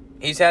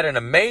 He's had an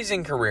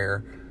amazing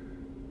career.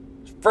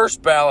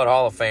 First ballot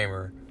Hall of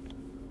Famer.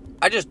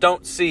 I just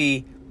don't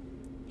see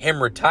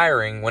him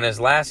retiring when his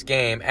last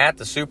game at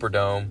the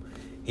Superdome,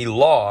 he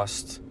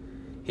lost.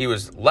 He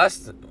was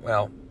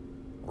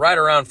right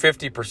around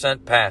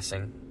 50%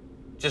 passing.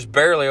 Just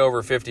barely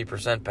over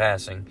 50%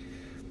 passing.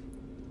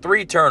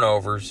 3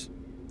 turnovers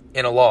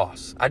in a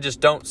loss. I just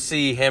don't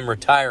see him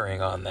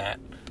retiring on that.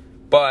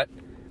 But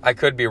I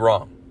could be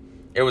wrong.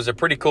 It was a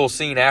pretty cool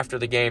scene after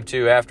the game,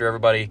 too, after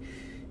everybody,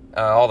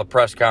 all the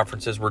press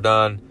conferences were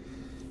done.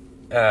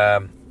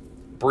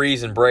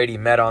 Brees and Brady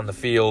met on the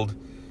field,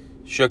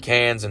 shook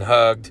hands and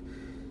hugged.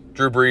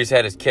 Drew Brees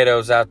had his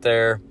kiddos out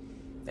there,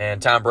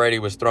 and Tom Brady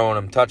was throwing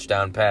them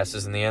touchdown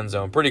passes in the end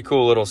zone. Pretty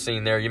cool little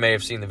scene there. You may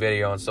have seen the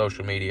video on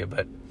social media,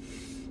 but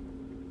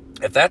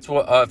if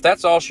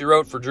that's all she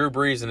wrote for Drew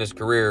Brees in his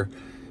career,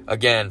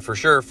 again, for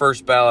sure,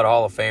 first ballot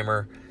Hall of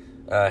Famer,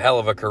 hell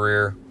of a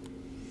career.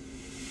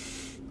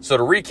 So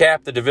to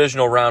recap the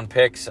divisional round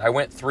picks, I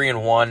went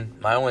 3-1.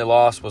 My only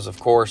loss was, of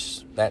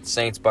course, that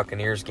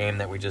Saints-Buccaneers game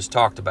that we just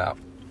talked about.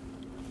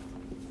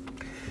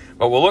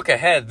 But we'll look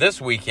ahead. This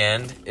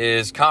weekend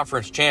is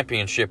Conference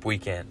Championship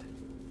weekend.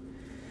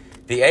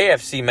 The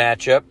AFC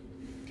matchup,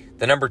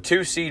 the number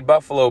 2 seed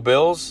Buffalo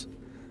Bills,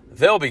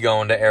 they'll be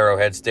going to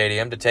Arrowhead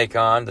Stadium to take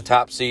on the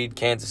top seed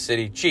Kansas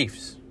City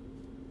Chiefs.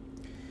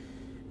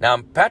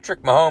 Now,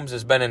 Patrick Mahomes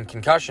has been in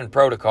concussion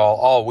protocol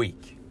all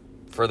week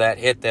for that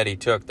hit that he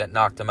took that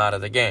knocked him out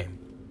of the game.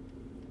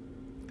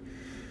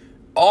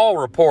 All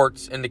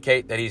reports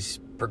indicate that he's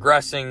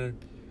progressing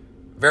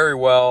very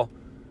well,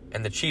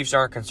 and the Chiefs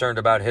aren't concerned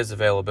about his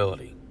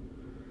availability.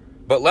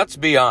 But let's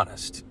be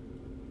honest.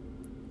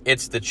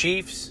 It's the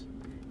Chiefs,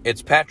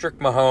 it's Patrick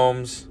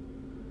Mahomes,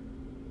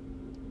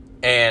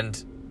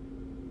 and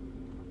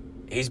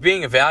he's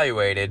being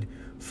evaluated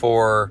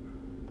for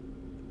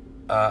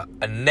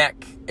a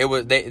neck.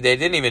 They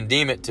didn't even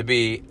deem it to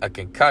be a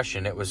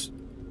concussion.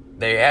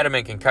 They had him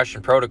in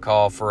concussion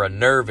protocol for a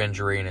nerve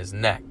injury in his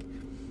neck,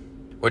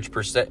 which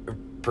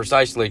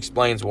precisely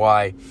explains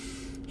why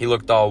he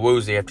looked all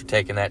woozy after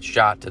taking that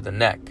shot to the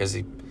neck, because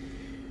he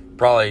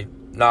probably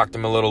knocked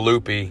him a little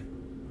loopy,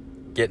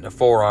 getting a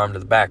forearm to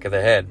the back of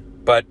the head.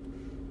 But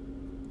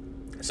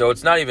so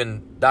it's not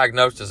even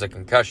diagnosed as a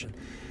concussion.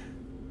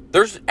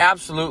 There's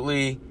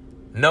absolutely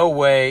no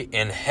way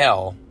in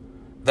hell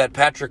that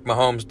Patrick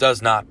Mahomes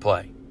does not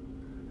play.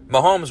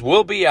 Mahomes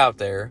will be out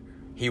there.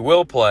 He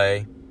will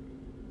play.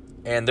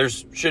 And there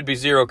should be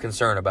zero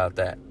concern about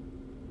that.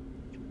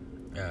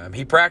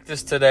 He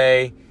practiced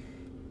today,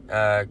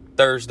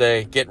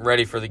 Thursday, getting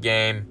ready for the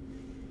game.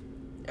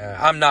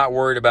 I'm not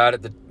worried about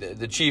it.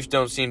 The Chiefs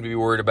don't seem to be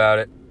worried about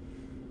it.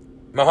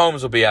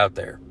 Mahomes will be out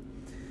there.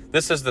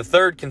 This is the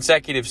 3rd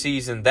consecutive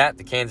season that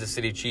the Kansas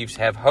City Chiefs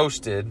have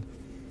hosted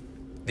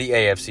the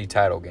AFC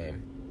title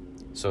game.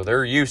 So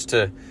they're used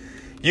to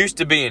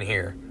being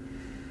here.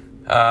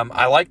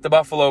 I like the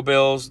Buffalo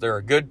Bills. They're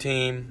a good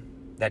team.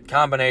 That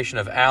combination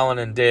of Allen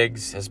and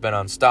Diggs has been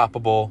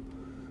unstoppable.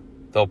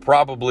 They'll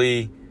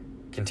probably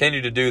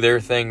continue to do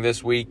their thing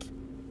this week.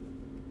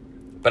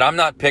 But I'm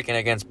not picking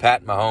against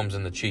Pat Mahomes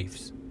and the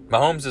Chiefs.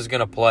 Mahomes is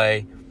going to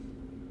play.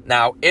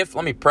 Now,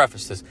 let me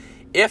preface this.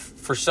 If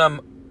for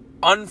some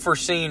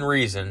unforeseen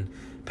reason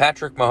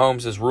Patrick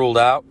Mahomes is ruled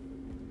out,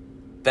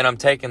 then I'm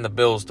taking the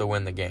Bills to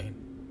win the game.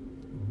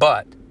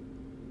 But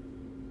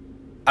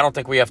I don't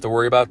think we have to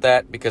worry about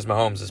that because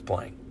Mahomes is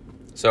playing.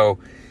 So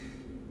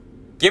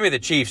give me the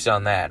Chiefs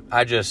on that.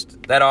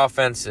 That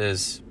offense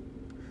is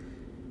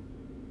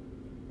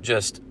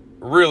just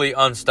really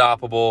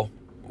unstoppable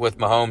with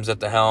Mahomes at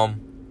the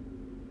helm.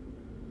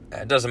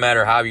 It doesn't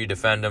matter how you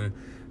defend him.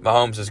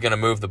 Mahomes is going to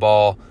move the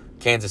ball.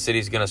 Kansas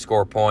City's going to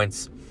score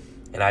points.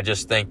 And I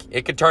just think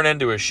it could turn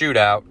into a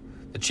shootout.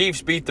 The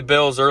Chiefs beat the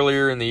Bills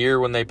earlier in the year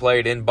when they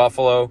played in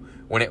Buffalo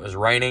when it was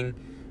raining.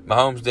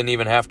 Mahomes didn't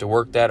even have to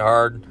work that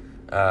hard.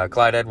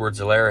 Clyde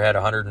Edwards-Helaire had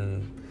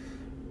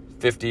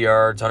 150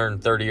 yards,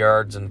 130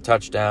 yards, and a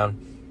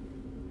touchdown.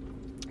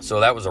 So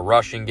that was a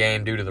rushing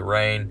game due to the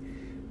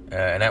rain,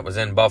 and that was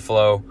in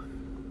Buffalo.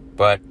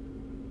 But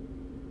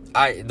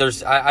I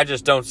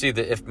just don't see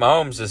that if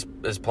Mahomes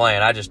is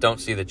playing, I just don't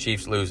see the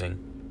Chiefs losing.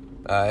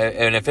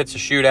 And if it's a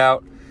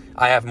shootout,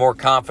 I have more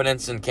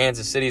confidence in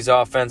Kansas City's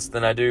offense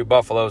than I do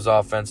Buffalo's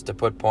offense to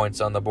put points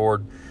on the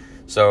board.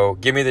 So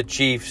give me the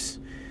Chiefs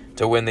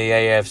to win the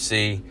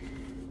AFC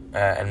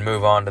and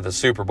move on to the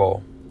Super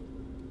Bowl.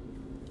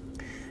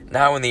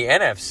 Now in the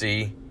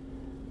NFC,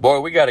 boy,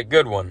 we got a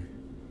good one.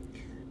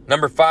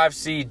 Number 5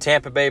 seed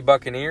Tampa Bay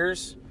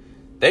Buccaneers,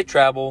 they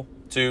travel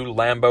to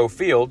Lambeau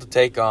Field to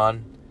take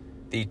on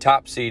the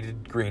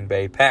top-seeded Green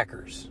Bay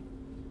Packers.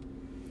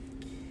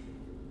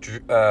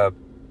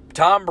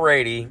 Tom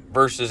Brady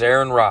versus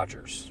Aaron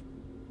Rodgers.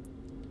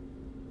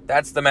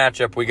 That's the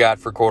matchup we got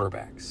for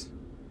quarterbacks.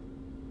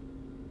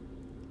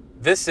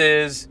 This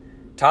is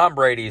Tom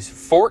Brady's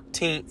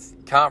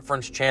 14th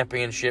conference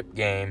championship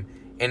game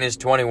in his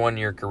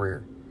 21-year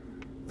career.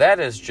 That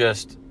is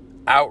just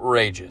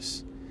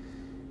outrageous.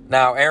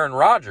 Now, Aaron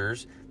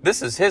Rodgers,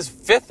 this is his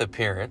 5th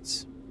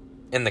appearance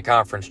in the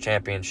conference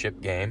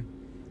championship game.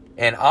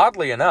 And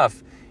oddly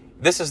enough,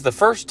 this is the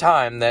first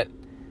time that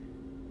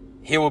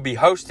he will be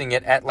hosting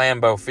it at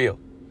Lambeau Field.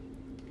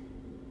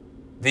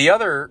 The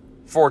other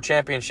 4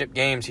 championship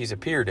games he's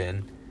appeared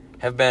in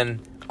have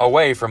been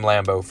away from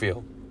Lambeau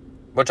Field,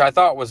 which I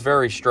thought was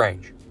very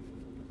strange.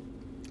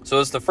 So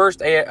it's the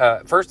first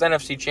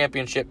NFC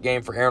championship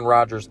game for Aaron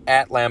Rodgers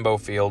at Lambeau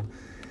Field.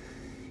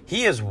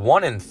 He is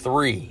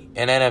 1-3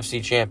 in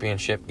NFC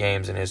championship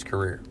games in his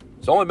career.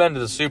 He's only been to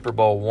the Super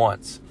Bowl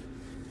once.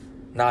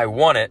 Now, I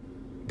won it,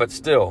 but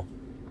still,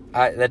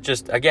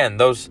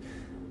 those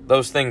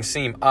things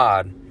seem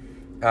odd.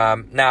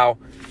 Now,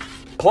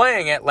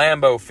 playing at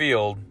Lambeau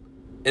Field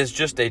is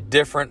just a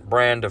different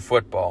brand of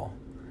football.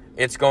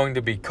 It's going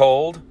to be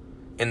cold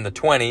in the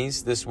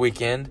 20s this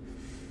weekend.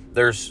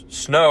 There's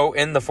snow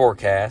in the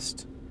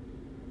forecast.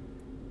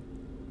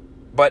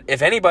 But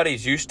if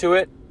anybody's used to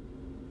it,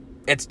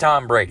 it's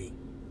Tom Brady.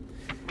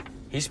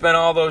 He spent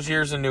all those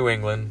years in New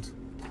England,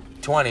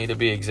 20 to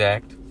be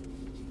exact.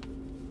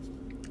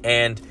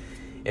 And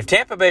if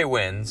Tampa Bay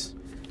wins,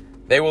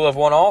 they will have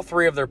won all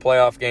 3 of their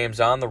playoff games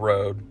on the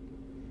road.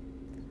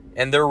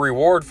 And their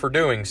reward for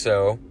doing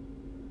so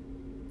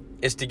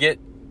is to get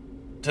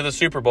to the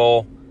Super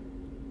Bowl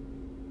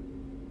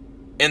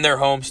in their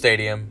home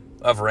stadium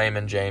of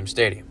Raymond James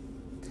Stadium.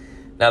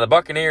 Now, the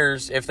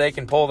Buccaneers, if they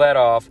can pull that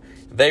off,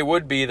 they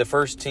would be the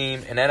first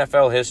team in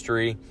NFL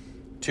history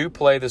to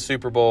play the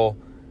Super Bowl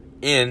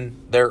in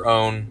their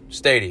own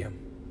stadium.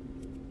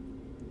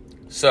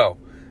 So,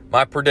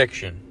 my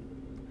prediction.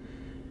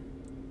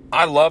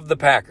 I love the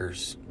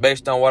Packers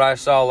based on what I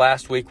saw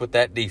last week with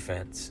that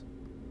defense.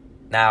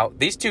 Now,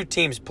 these 2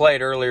 teams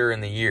played earlier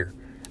in the year.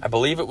 I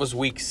believe it was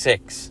week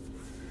 6.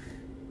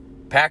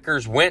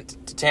 Packers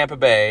went to Tampa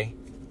Bay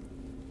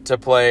to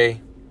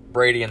play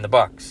Brady and the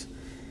Bucs.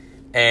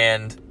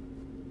 And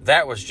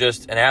that was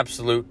just an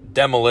absolute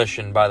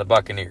demolition by the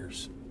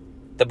Buccaneers.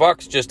 The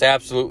Bucs just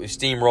absolutely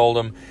steamrolled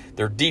them.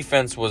 Their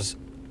defense was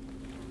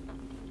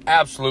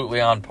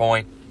absolutely on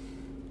point.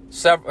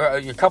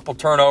 A couple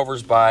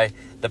turnovers by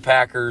the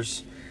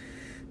Packers,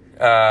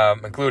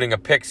 including a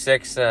pick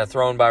 6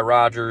 thrown by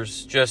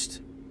Rodgers.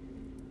 Just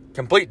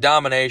complete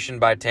domination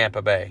by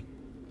Tampa Bay.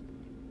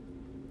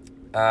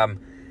 I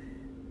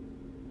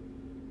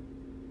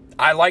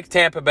like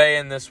Tampa Bay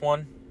in this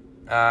one.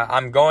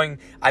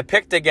 I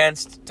picked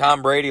against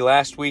Tom Brady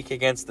last week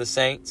against the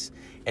Saints,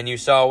 and you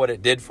saw what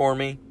it did for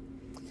me.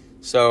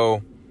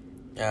 So,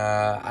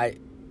 I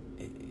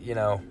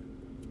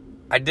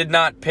did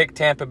not pick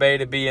Tampa Bay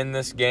to be in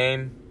this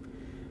game,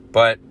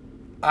 but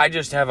I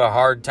just have a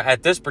hard time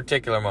at this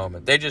particular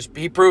moment.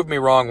 He proved me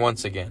wrong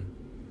once again.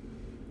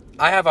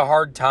 I have a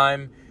hard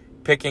time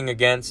picking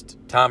against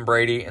Tom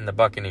Brady and the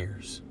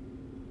Buccaneers.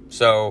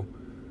 So,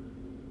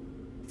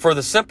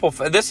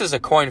 this is a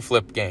coin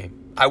flip game.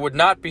 I would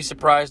not be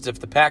surprised if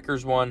the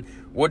Packers won,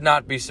 would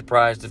not be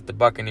surprised if the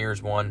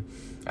Buccaneers won.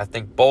 I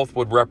think both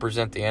would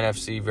represent the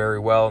NFC very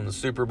well in the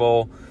Super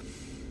Bowl.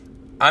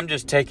 I'm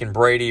just taking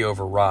Brady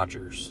over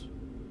Rodgers.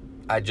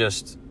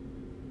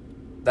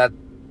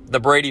 The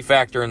Brady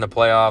factor in the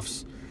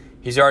playoffs,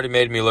 he's already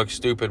made me look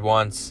stupid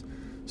once,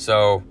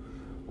 so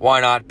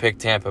why not pick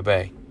Tampa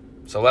Bay?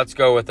 So let's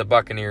go with the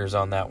Buccaneers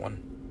on that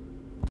one.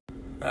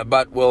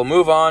 But we'll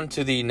move on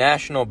to the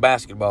National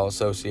Basketball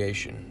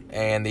Association.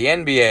 And the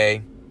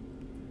NBA,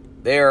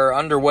 they are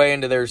underway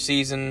into their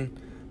season.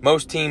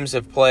 Most teams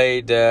have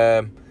played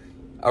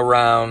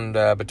around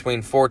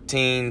between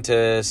 14 to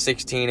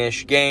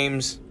 16-ish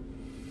games.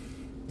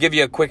 Give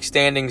you a quick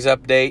standings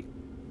update.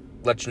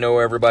 Let you know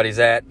where everybody's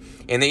at.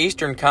 In the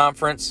Eastern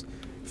Conference,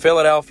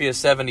 Philadelphia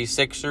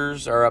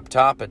 76ers are up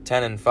top at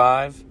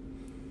 10-5.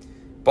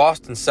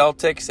 Boston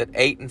Celtics at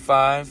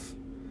 8-5.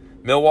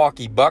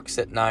 Milwaukee Bucks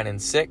at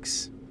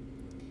 9-6.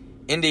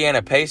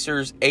 Indiana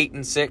Pacers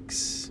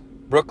 8-6.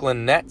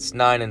 Brooklyn Nets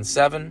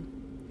 9-7.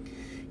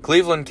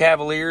 Cleveland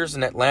Cavaliers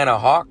and Atlanta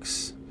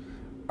Hawks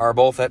are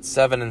both at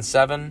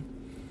 7-7.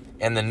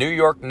 And the New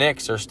York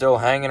Knicks are still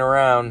hanging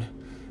around.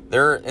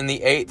 They're in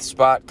the 8th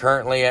spot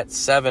currently at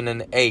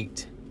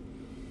 7-8.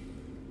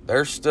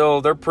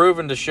 They're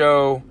proven to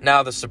show.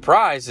 Now the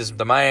surprise is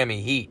the Miami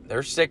Heat.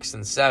 They're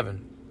 6-7.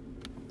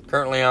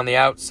 Currently on the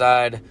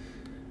outside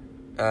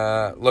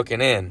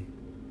looking in.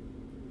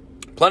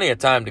 Plenty of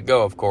time to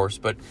go, of course.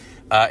 But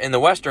in the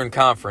Western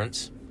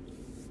Conference,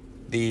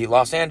 the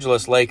Los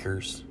Angeles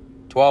Lakers,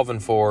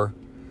 12-4.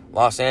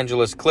 Los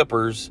Angeles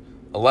Clippers,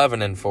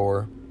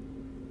 11-4.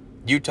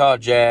 Utah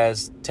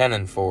Jazz,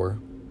 10-4.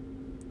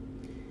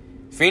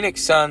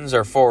 Phoenix Suns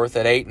are 4th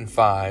at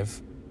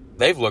 8-5.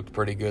 They've looked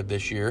pretty good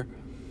this year.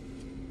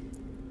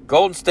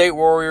 Golden State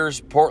Warriors,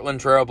 Portland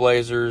Trail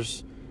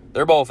Blazers,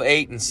 they're both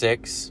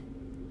 8-6.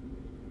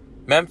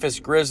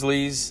 Memphis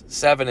Grizzlies,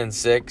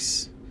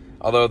 7-6.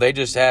 Although they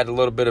just had a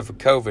little bit of a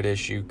COVID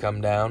issue come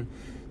down.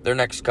 Their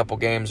next couple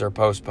games are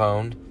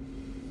postponed.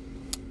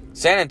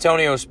 San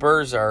Antonio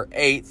Spurs are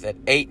 8th at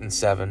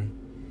 8-7.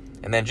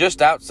 And then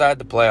just outside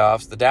the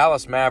playoffs, the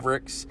Dallas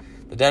Mavericks,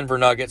 the Denver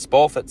Nuggets,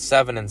 both at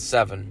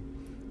 7-7.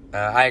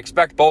 I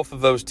expect both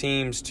of those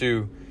teams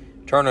to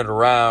turn it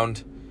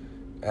around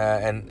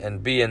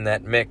and be in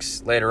that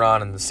mix later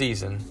on in the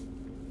season.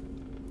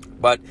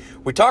 But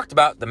we talked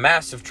about the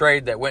massive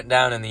trade that went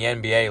down in the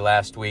NBA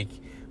last week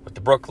with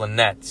the Brooklyn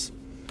Nets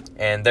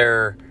and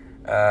their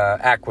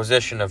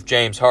acquisition of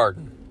James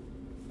Harden.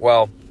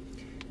 Well,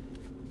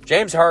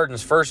 James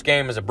Harden's first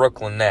game as a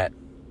Brooklyn Net,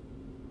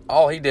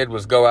 all he did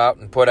was go out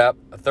and put up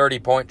a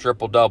 30-point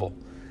triple-double.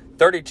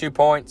 32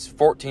 points,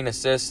 14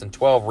 assists, and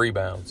 12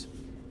 rebounds.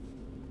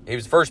 He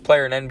was the first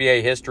player in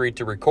NBA history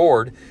to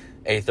record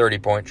a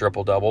 30-point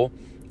triple-double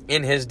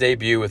in his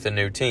debut with a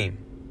new team.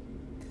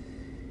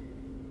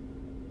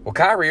 Well,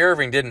 Kyrie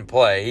Irving didn't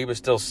play. He was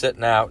still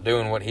sitting out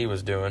doing what he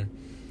was doing.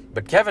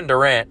 But Kevin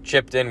Durant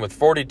chipped in with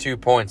 42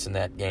 points in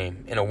that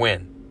game in a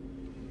win.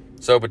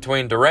 So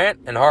between Durant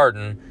and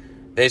Harden,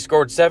 they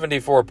scored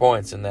 74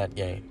 points in that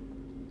game.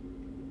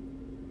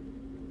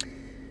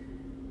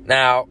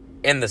 Now,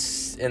 in the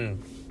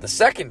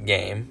second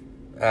game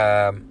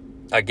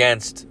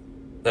against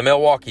the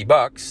Milwaukee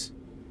Bucks,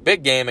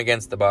 big game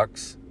against the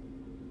Bucks,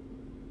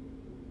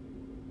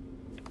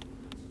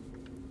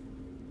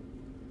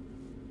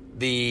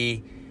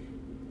 the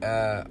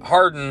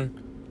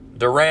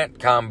Harden-Durant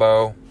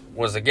combo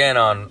was again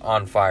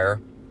on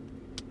fire.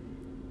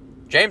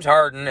 James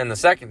Harden, in the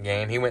second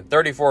game, he went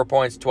 34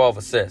 points, 12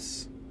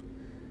 assists.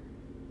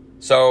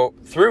 So,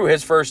 through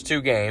his first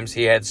two games,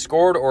 he had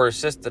scored or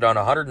assisted on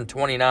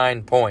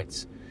 129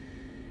 points,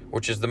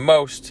 which is the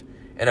most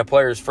in a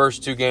player's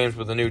first two games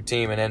with a new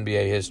team in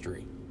NBA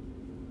history.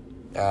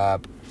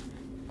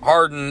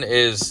 Harden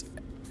is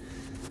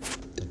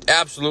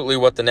absolutely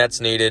what the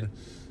Nets needed.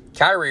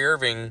 Kyrie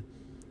Irving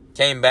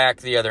came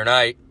back the other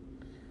night,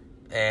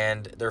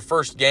 and their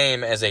first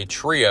game as a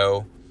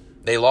trio,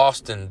 they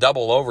lost in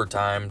double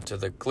overtime to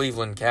the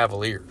Cleveland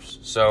Cavaliers.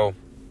 So,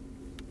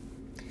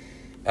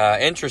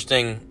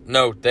 interesting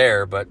note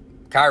there, but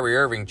Kyrie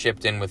Irving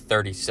chipped in with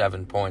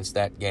 37 points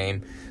that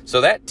game.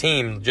 So that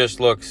team just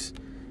looks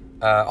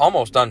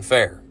almost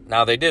unfair.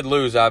 Now, they did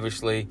lose,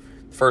 obviously,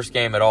 first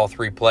game at all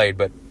three played,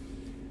 but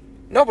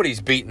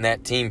nobody's beaten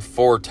that team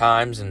 4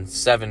 times in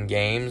 7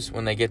 games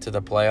when they get to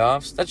the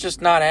playoffs. That's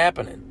just not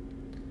happening.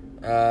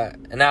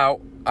 And now,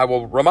 I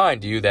will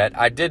remind you that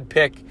I did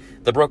pick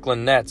the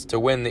Brooklyn Nets to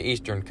win the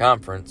Eastern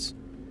Conference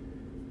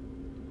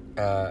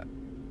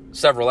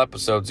several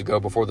episodes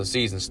ago before the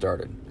season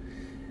started.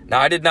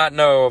 Now, I did not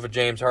know of a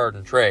James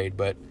Harden trade,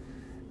 but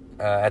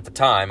at the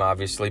time,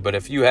 obviously. But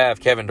if you have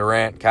Kevin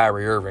Durant,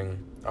 Kyrie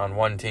Irving on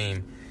one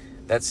team,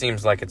 that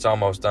seems like it's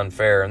almost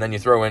unfair. And then you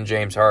throw in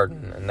James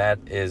Harden, and that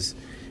is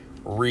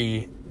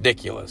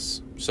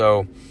ridiculous.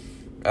 So,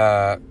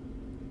 the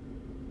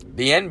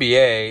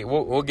NBA,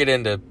 we'll get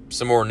into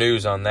some more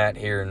news on that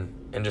here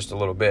in just a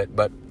little bit.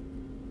 But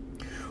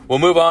we'll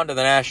move on to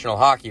the National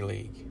Hockey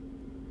League.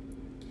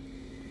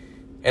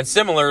 And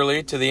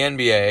similarly to the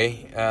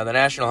NBA, the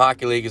National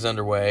Hockey League is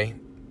underway.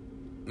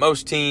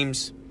 Most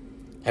teams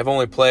have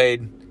only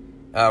played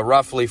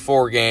roughly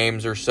 4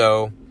 games or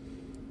so.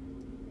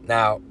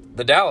 Now,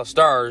 the Dallas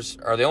Stars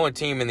are the only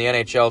team in the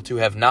NHL to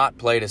have not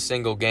played a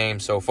single game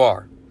so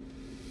far.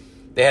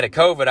 They had a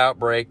COVID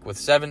outbreak with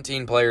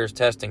 17 players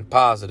testing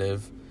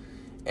positive,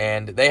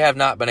 and they have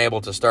not been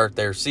able to start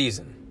their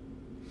season.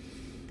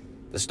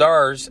 The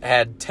Stars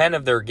had 10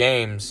 of their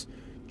games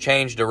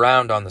changed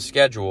around on the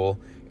schedule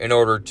in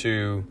order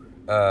to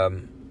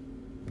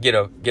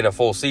get a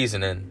full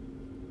season in.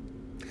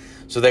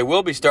 So they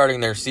will be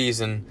starting their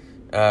season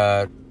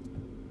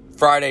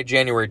Friday,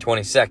 January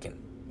 22nd.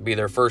 Be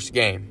their first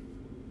game.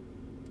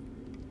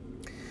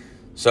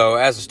 So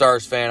as a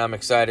Stars fan, I'm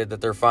excited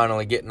that they're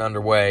finally getting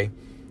underway.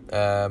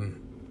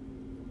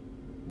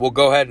 We'll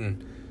go ahead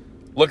and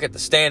look at the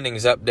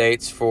standings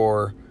updates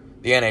for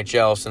the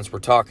NHL since we're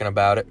talking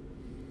about it.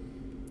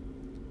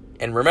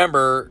 And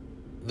remember,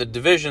 the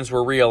divisions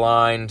were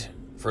realigned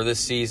for this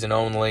season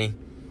only.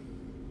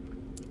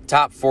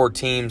 Top 4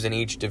 teams in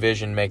each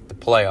division make the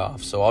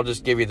playoffs. So I'll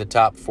just give you the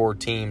top 4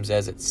 teams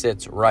as it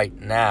sits right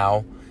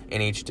now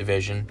in each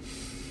division.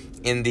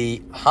 In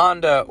the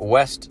Honda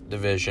West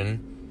Division,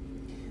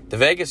 the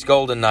Vegas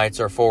Golden Knights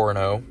are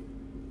 4-0.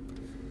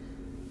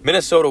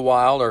 Minnesota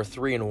Wild are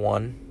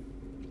 3-1.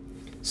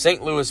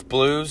 St. Louis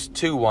Blues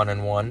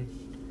 2-1-1.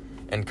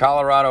 And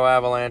Colorado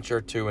Avalanche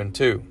are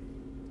 2-2.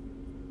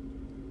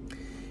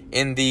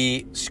 In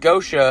the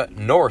Scotia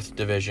North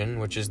Division,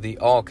 which is the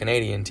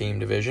All-Canadian team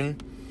division,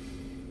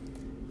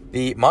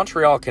 the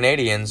Montreal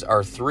Canadiens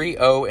are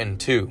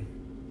 3-0-2.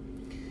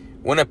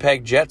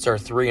 Winnipeg Jets are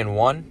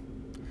 3-1.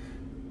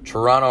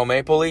 Toronto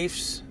Maple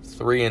Leafs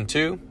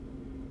 3-2.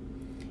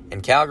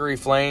 And Calgary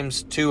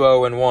Flames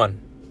 2-0-1.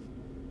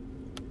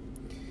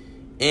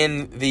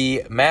 In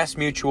the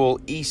MassMutual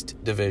East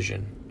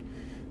Division,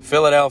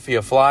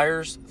 Philadelphia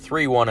Flyers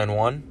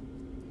 3-1-1.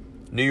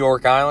 New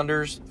York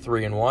Islanders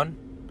 3-1.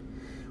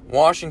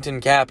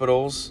 Washington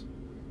Capitals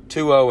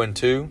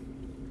 2-0-2.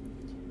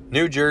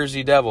 New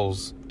Jersey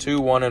Devils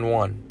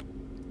 2-1-1.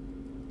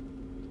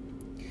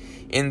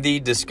 In the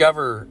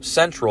Discover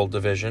Central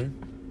Division,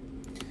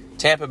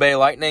 Tampa Bay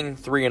Lightning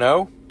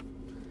 3-0,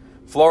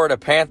 Florida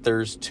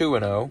Panthers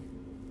 2-0,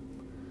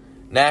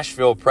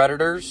 Nashville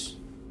Predators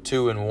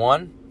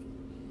 2-1,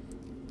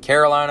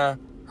 Carolina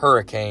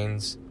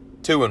Hurricanes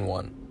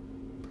 2-1.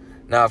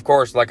 Now, of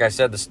course, like I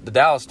said, the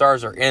Dallas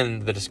Stars are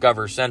in the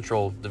Discover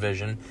Central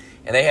Division,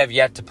 and they have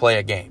yet to play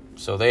a game.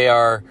 So they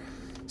are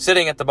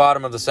sitting at the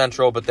bottom of the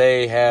Central, but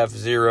they have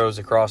zeros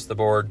across the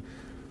board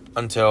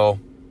until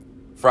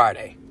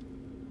Friday.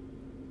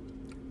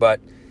 But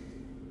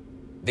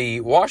the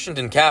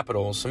Washington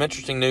Capitals, some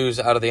interesting news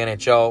out of the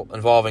NHL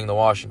involving the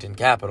Washington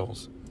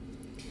Capitals.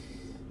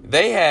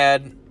 They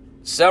had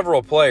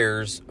several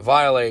players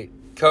violate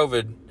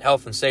COVID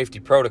health and safety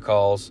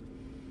protocols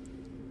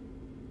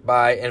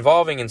by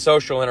involving in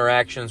social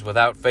interactions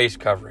without face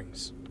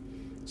coverings.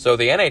 So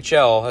the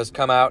NHL has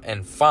come out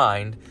and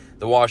fined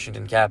the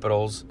Washington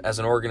Capitals as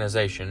an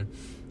organization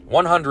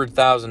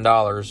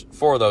 $100,000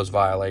 for those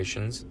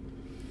violations.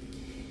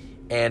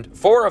 And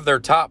 4 of their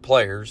top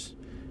players,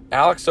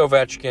 Alex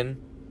Ovechkin,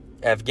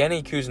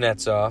 Evgeny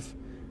Kuznetsov,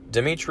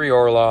 Dmitry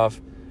Orlov,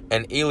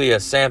 and Ilya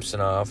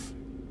Samsonov,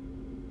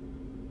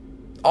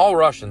 all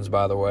Russians,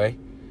 by the way,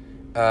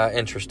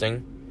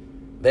 interesting,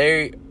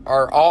 they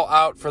are all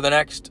out for the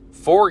next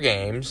 4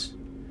 games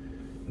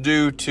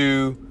due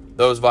to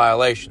those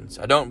violations.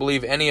 I don't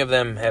believe any of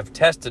them have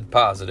tested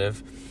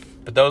positive,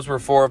 but those were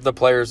 4 of the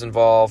players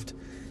involved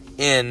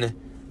in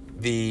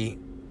the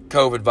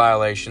COVID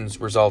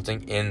violations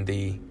resulting in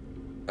the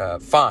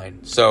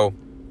fine. So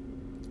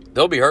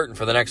they'll be hurting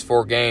for the next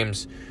 4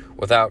 games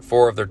without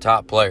 4 of their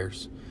top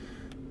players.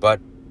 But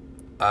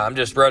I'm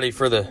just ready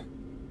for the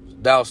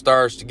Dallas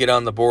Stars to get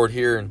on the board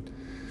here and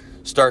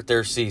start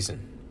their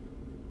season.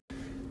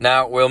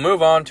 Now, we'll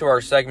move on to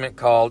our segment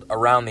called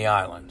Around the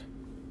Island,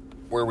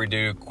 where we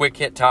do quick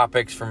hit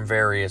topics from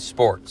various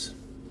sports.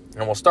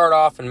 And we'll start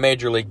off in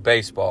Major League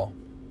Baseball.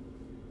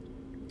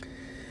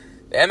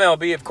 The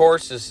MLB, of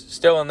course, is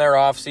still in their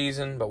off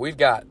season, but we've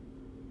got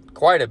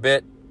quite a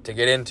bit to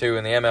get into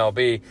in the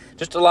MLB.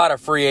 Just a lot of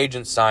free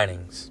agent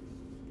signings.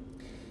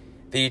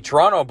 The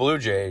Toronto Blue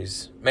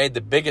Jays made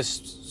the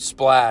biggest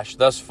splash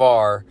thus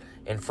far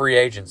in free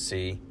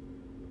agency.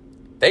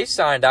 They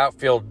signed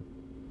outfield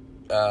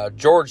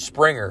George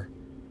Springer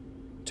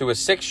to a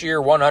 6-year,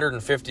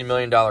 $150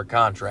 million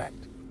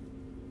contract.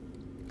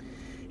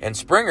 And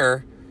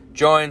Springer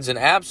joins an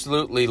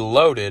absolutely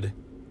loaded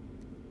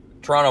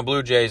Toronto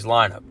Blue Jays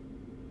lineup.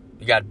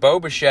 You got Bo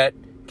Bichette,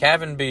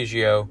 Cavan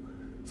Biggio,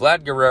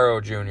 Vlad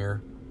Guerrero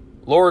Jr.,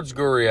 Lourdes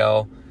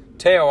Gurriel,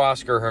 Teo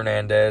Oscar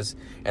Hernandez,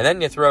 and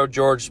then you throw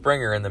George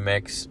Springer in the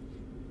mix.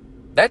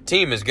 That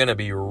team is going to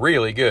be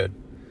really good.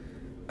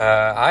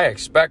 I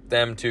expect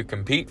them to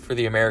compete for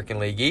the American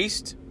League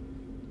East.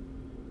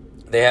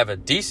 They have a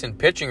decent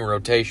pitching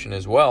rotation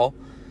as well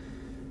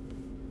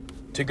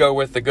to go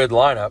with the good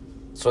lineup.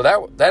 So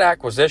that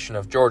acquisition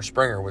of George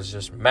Springer was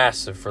just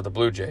massive for the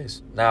Blue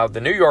Jays. Now,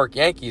 the New York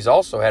Yankees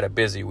also had a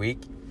busy week.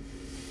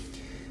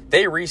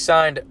 They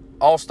re-signed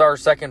All-Star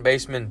second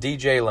baseman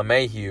DJ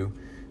LeMahieu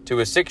to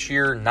a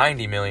 6-year,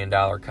 $90 million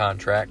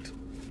contract.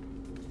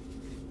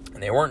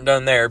 And they weren't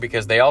done there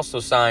because they also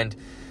signed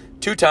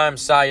 2-time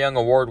Cy Young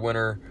Award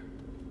winner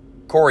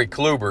Corey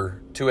Kluber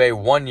to a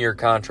 1-year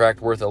contract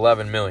worth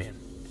 $11 million.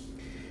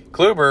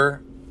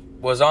 Kluber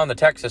was on the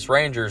Texas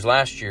Rangers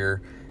last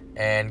year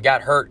and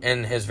got hurt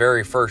in his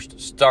very first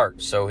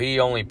start, so he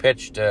only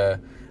pitched a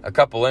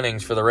couple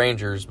innings for the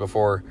Rangers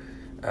before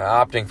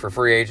opting for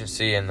free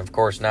agency and, of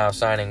course, now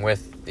signing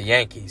with the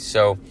Yankees.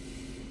 So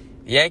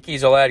the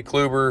Yankees will add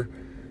Kluber.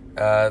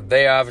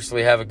 They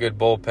obviously have a good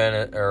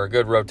bullpen or a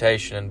good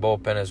rotation and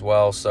bullpen as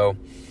well, so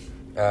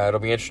it'll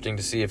be interesting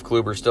to see if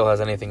Kluber still has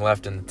anything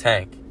left in the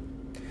tank.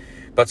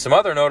 But some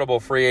other notable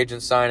free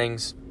agent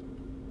signings.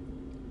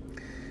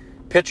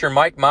 Pitcher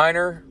Mike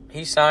Minor,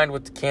 he signed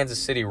with the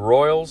Kansas City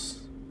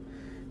Royals.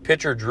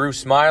 Pitcher Drew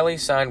Smyly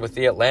signed with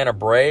the Atlanta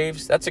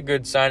Braves. That's a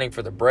good signing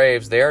for the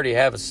Braves. They already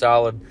have a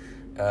solid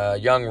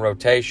young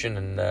rotation,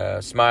 and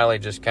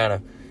Smyly just kind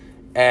of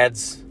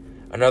adds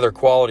another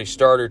quality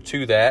starter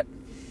to that.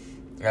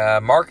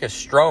 Marcus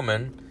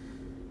Stroman,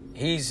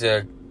 he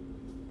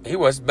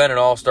was been an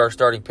all-star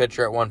starting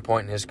pitcher at one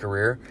point in his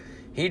career.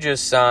 He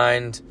just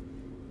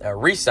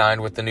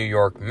re-signed with the New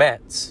York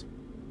Mets.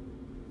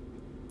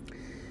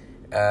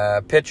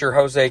 Pitcher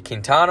Jose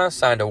Quintana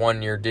signed a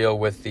 1-year deal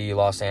with the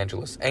Los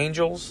Angeles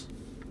Angels.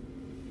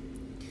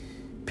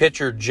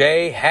 Pitcher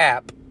Jay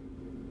Happ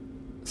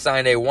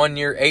signed a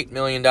 1-year, $8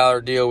 million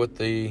deal with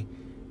the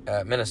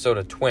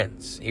Minnesota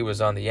Twins. He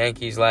was on the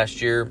Yankees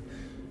last year,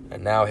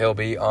 and now he'll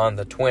be on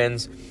the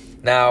Twins.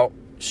 Now,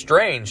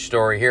 strange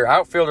story here.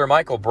 Outfielder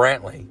Michael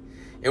Brantley.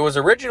 It was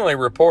originally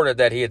reported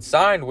that he had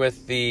signed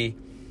with the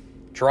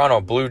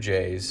Toronto Blue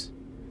Jays,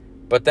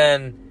 but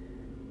then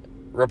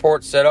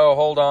reports said, oh,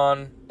 hold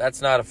on,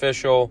 that's not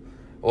official.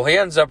 Well, he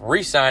ends up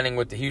re-signing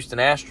with the Houston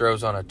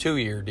Astros on a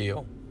 2-year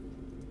deal.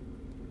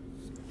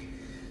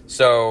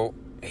 So,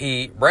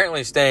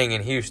 Brantley's staying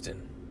in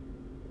Houston.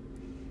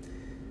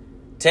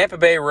 Tampa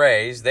Bay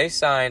Rays, they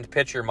signed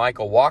pitcher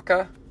Michael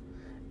Wacha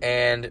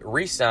and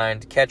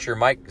re-signed catcher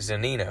Mike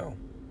Zunino.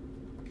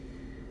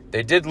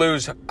 They did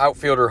lose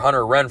outfielder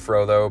Hunter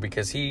Renfroe, though,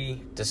 because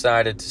he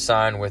decided to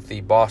sign with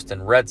the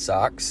Boston Red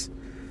Sox.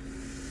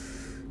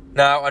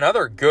 Now,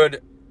 another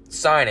good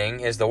signing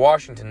is the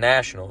Washington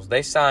Nationals.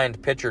 They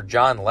signed pitcher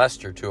John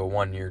Lester to a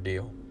one-year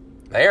deal.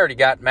 They already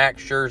got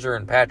Max Scherzer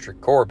and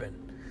Patrick Corbin.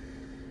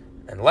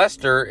 And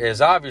Lester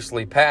is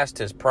obviously past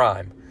his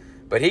prime,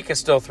 but he can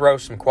still throw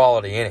some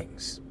quality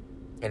innings.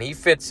 And he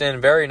fits in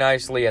very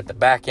nicely at the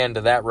back end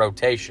of that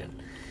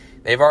rotation.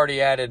 They've already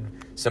added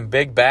some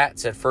big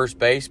bats at first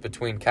base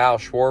between Kyle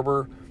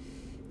Schwarber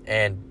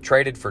and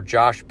traded for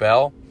Josh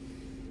Bell.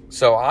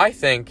 So I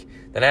think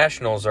the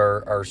Nationals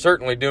are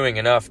certainly doing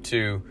enough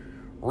to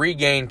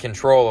regain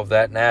control of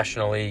that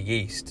National League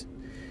East.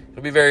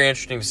 It'll be very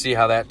interesting to see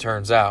how that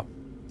turns out.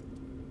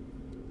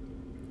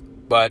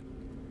 But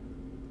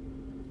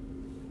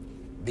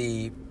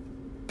the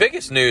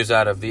biggest news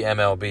out of the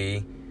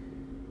MLB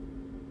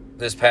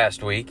this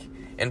past week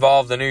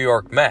involved the New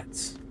York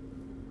Mets.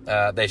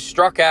 They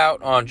struck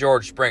out on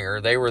George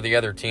Springer. They were the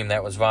other team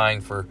that was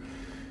vying for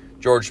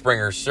George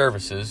Springer's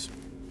services.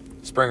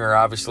 Springer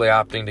obviously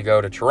opting to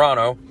go to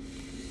Toronto.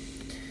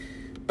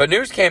 But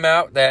news came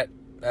out that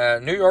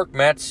New York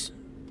Mets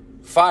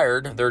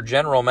fired their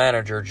general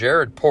manager,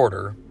 Jared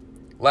Porter,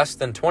 less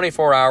than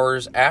 24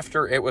 hours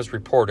after it was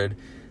reported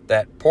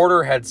that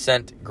Porter had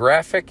sent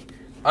graphic,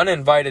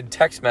 uninvited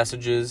text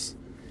messages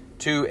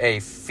to a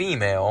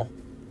female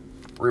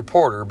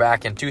reporter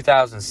back in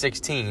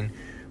 2016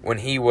 when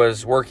he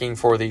was working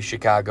for the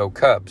Chicago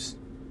Cubs.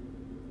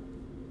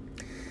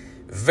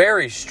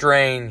 Very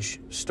strange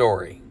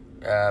story.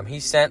 He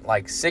sent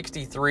like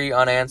 63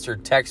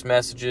 unanswered text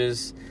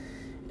messages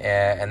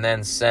and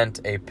then sent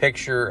a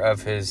picture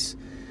of his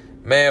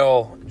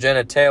male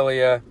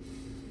genitalia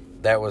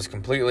that was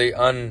completely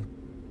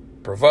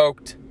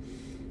unprovoked.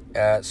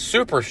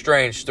 Super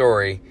strange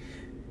story.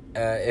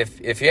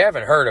 If you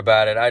haven't heard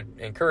about it, I'd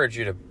encourage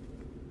you to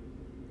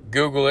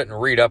Google it and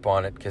read up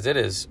on it because it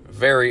is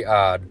very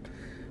odd.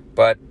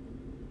 But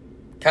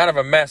kind of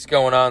a mess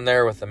going on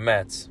there with the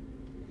Mets.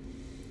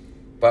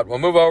 But we'll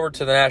move over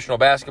to the National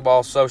Basketball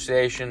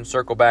Association,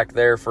 circle back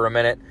there for a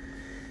minute.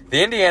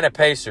 The Indiana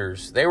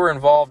Pacers, they were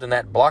involved in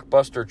that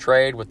blockbuster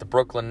trade with the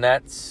Brooklyn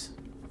Nets,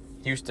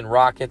 Houston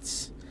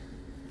Rockets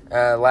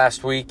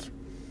last week.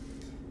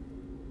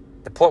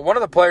 One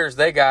of the players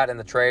they got in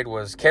the trade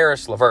was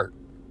Caris LeVert.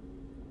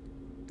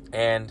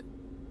 And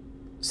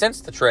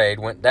since the trade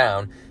went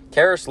down,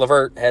 Caris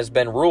LeVert has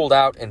been ruled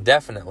out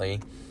indefinitely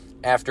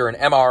after an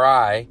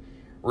MRI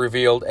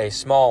revealed a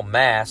small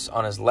mass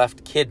on his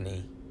left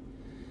kidney.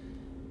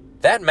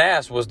 That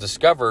mass was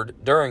discovered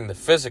during the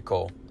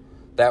physical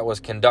that was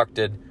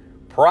conducted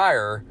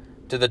prior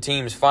to the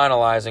teams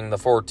finalizing the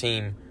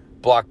 4-team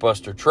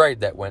blockbuster trade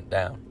that went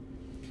down.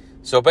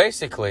 So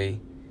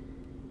basically,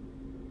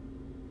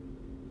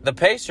 the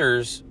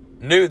Pacers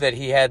knew that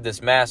he had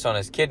this mass on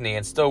his kidney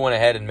and still went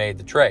ahead and made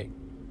the trade,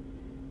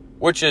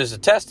 which is a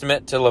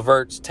testament to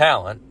LeVert's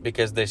talent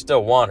because they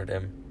still wanted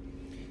him.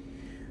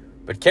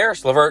 But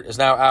Caris LeVert is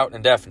now out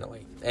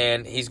indefinitely,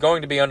 and he's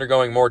going to be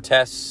undergoing more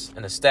tests,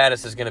 and his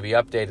status is going to be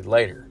updated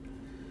later.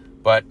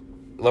 But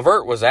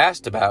LeVert was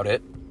asked about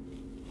it,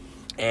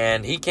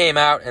 and he came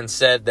out and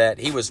said that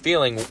he was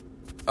feeling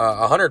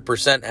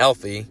 100%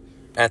 healthy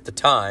at the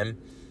time,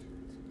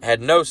 had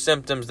no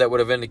symptoms that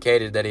would have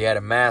indicated that he had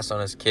a mass on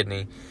his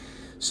kidney.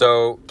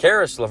 So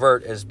Caris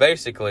LeVert is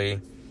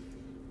basically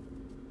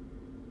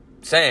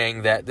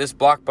saying that this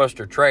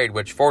blockbuster trade,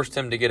 which forced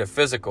him to get a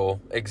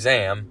physical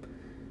exam,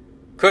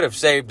 could have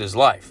saved his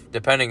life,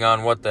 depending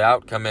on what the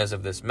outcome is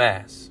of this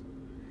mass.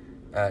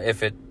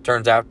 If it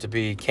turns out to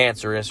be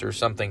cancerous or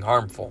something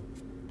harmful.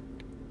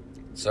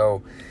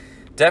 So,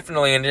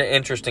 definitely an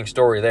interesting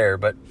story there.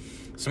 But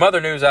some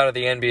other news out of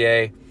the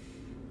NBA.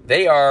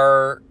 They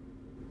are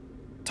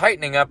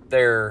tightening up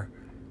their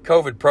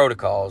COVID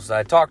protocols.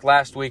 I talked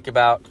last week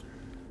about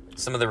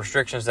some of the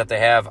restrictions that they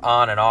have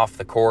on and off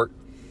the court.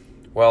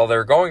 Well,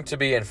 they're going to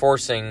be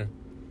enforcing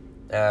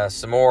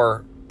some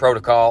more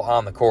protocol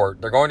on the court.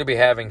 They're going to be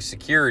having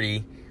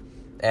security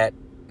at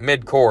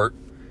mid-court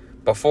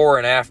before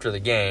and after the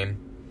game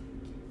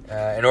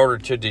in order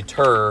to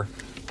deter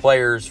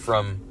players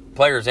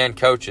and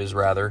coaches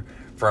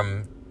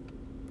from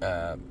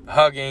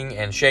hugging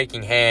and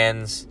shaking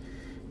hands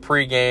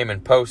pre-game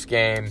and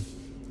post-game.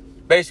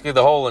 Basically,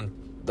 the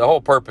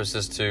whole purpose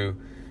is to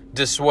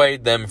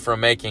dissuade them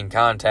from making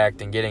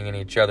contact and getting in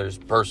each other's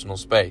personal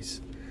space,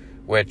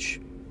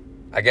 which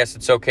I guess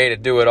it's okay to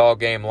do it all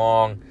game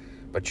long,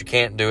 but you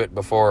can't do it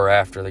before or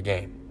after the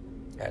game.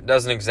 It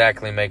doesn't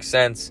exactly make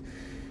sense,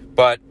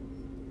 but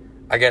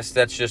I guess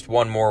that's just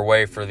one more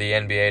way for the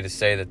NBA to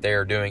say that they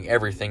are doing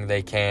everything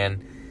they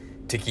can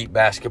to keep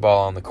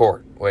basketball on the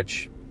court,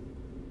 which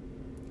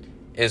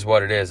is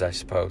what it is, I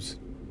suppose.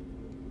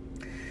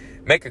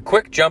 Make a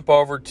quick jump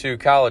over to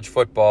college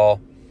football.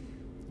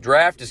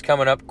 Draft is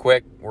coming up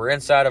quick. We're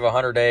inside of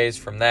 100 days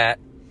from that.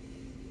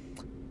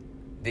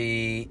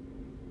 The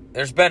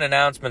there's been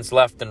announcements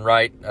left and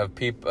right of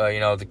people,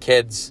 the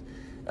kids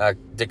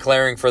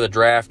declaring for the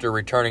draft or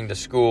returning to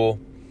school.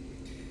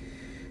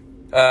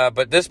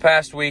 But this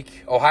past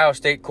week, Ohio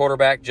State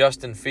quarterback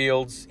Justin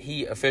Fields,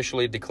 he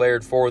officially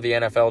declared for the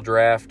NFL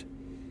draft.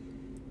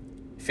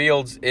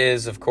 Fields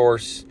is, of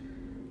course,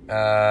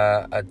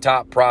 a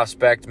top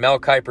prospect. Mel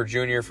Kiper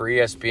Jr. for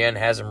ESPN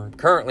has him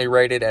currently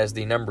rated as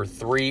the number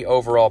 3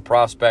 overall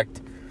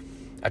prospect.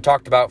 I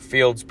talked about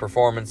Fields'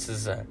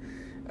 performances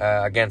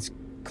against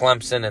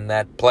Clemson in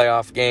that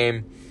playoff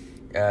game.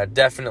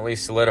 Definitely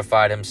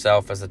solidified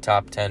himself as a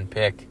top 10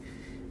 pick.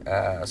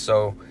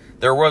 So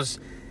there was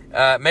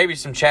maybe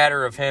some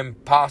chatter of him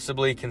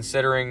possibly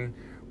considering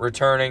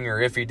returning, or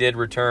if he did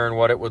return,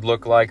 what it would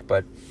look like.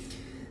 But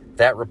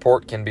that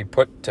report can be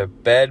put to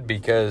bed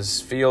because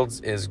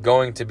Fields is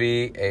going to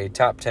be a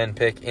top 10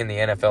 pick in the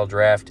NFL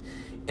draft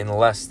in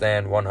less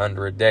than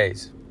 100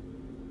 days.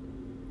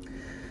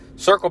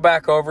 Circle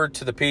back over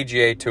to the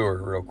PGA Tour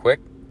real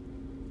quick.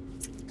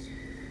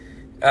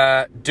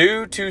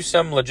 Due to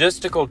some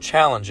logistical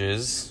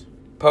challenges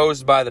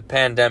posed by the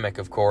pandemic,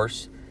 of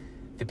course,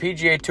 the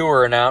PGA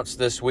Tour announced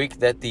this week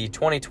that the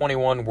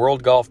 2021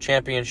 World Golf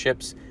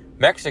Championships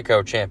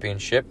Mexico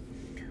Championship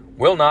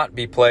will not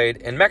be played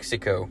in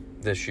Mexico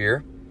this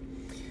year.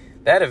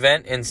 That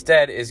event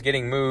instead is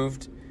getting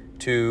moved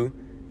to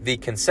the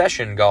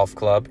Concession Golf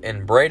Club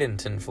in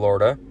Bradenton,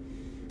 Florida,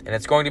 and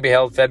it's going to be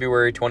held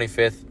February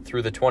 25th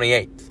through the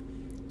 28th.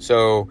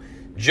 So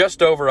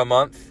just over a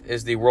month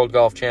is the World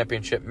Golf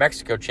Championship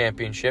Mexico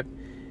Championship,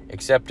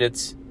 except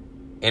it's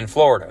in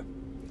Florida.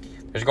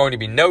 There's going to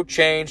be no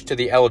change to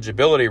the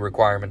eligibility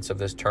requirements of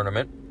this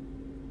tournament.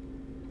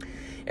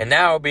 And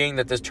now, being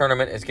that this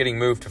tournament is getting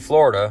moved to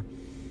Florida,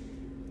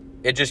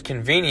 it just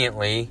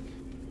conveniently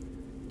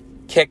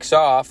kicks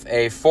off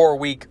a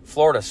 4-week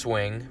Florida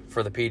swing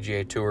for the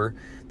PGA Tour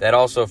that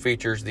also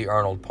features the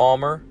Arnold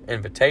Palmer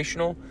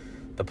Invitational,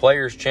 the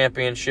Players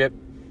Championship,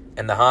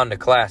 and the Honda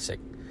Classic.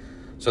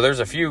 So there's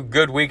a few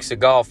good weeks of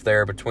golf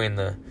there between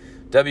the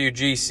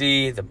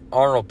WGC, the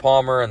Arnold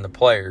Palmer, and the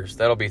Players.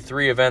 That'll be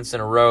 3 events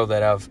in a row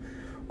that have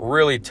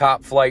really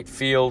top-flight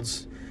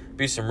fields,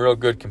 be some real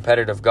good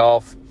competitive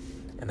golf,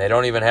 and they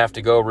don't even have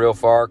to go real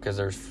far because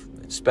they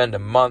spend a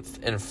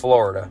month in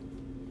Florida.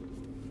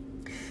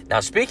 Now,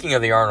 speaking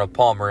of the Arnold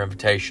Palmer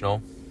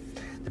Invitational,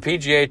 the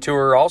PGA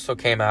Tour also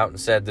came out and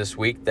said this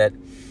week that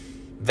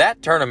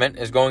that tournament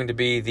is going to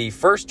be the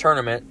first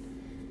tournament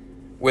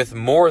with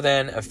more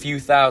than a few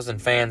thousand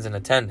fans in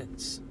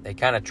attendance. They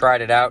kind of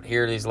tried it out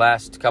here these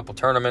last couple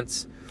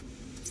tournaments.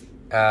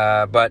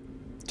 But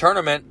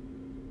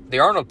the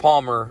Arnold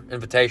Palmer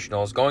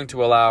Invitational is going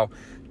to allow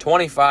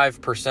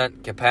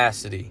 25%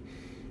 capacity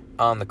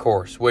on the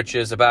course, which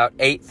is about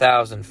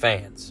 8,000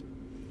 fans.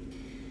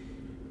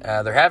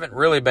 There haven't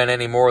really been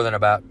any more than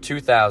about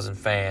 2,000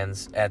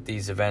 fans at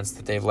these events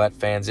that they've let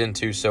fans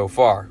into so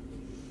far.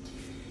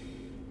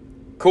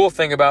 Cool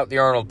thing about the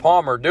Arnold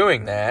Palmer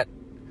doing that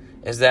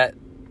is that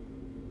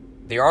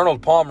the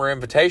Arnold Palmer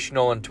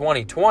Invitational in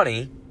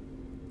 2020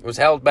 was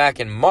held back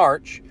in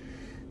March.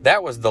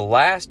 That was the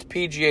last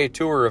PGA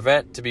Tour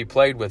event to be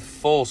played with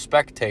full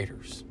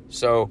spectators.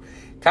 So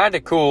kind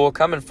of cool,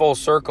 coming full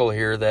circle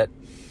here, that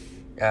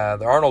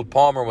the Arnold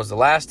Palmer was the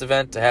last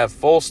event to have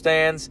full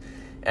stands,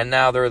 and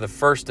now they're the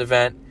first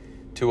event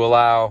to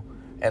allow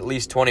at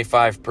least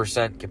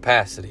 25%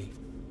 capacity.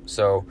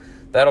 So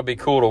that'll be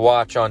cool to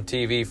watch on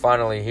TV,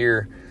 finally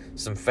hear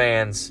some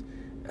fans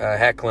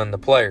heckling the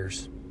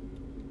players.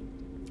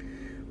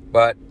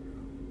 But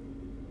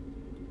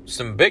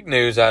some big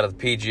news out of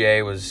the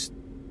PGA was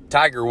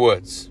Tiger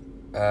Woods.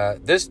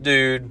 This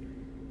dude,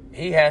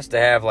 he has to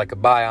have like a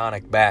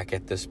bionic back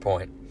at this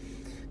point.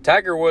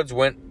 Tiger Woods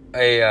underwent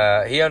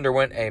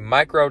a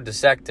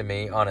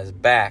microdiscectomy on his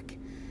back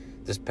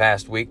this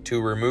past week to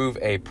remove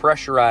a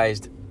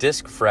pressurized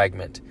disc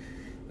fragment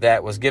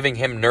that was giving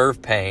him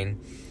nerve pain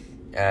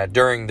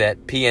during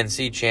that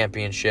PNC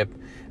championship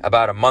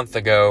about a month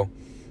ago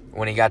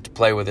when he got to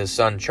play with his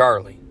son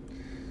Charlie.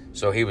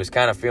 So he was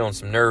kind of feeling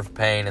some nerve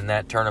pain in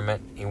that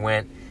tournament. He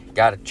went,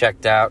 got it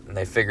checked out, and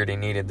they figured he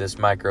needed this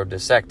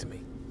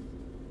microdiscectomy.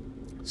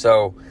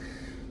 So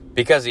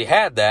because he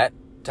had that,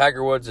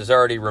 Tiger Woods has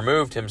already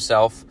removed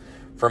himself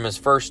from his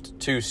first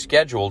 2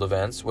 scheduled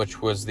events,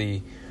 which was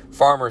the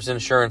Farmers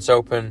Insurance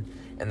Open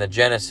and the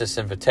Genesis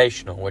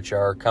Invitational, which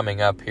are coming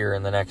up here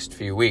in the next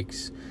few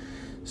weeks.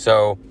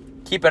 So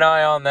keep an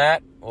eye on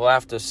that. We'll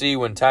have to see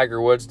when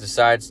Tiger Woods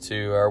decides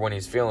to, or when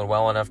he's feeling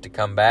well enough to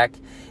come back.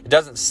 It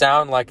doesn't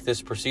sound like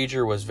this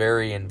procedure was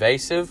very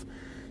invasive.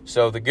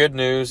 So the good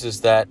news is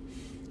that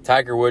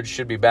Tiger Woods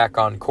should be back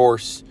on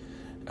course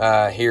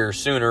here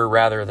sooner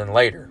rather than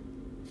later.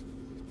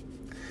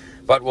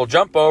 But we'll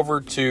jump over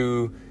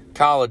to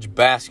college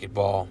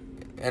basketball,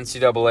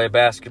 NCAA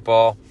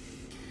basketball.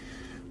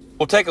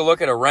 We'll take a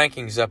look at a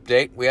rankings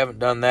update. We haven't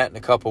done that in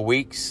a couple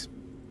weeks.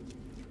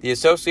 The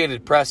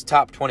Associated Press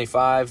Top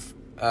 25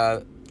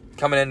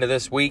 coming into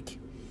this week.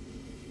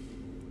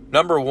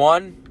 Number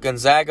 1,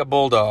 Gonzaga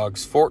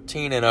Bulldogs,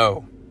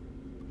 14-0.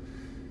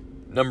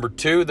 Number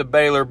 2, the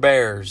Baylor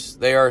Bears.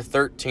 They are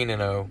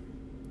 13-0.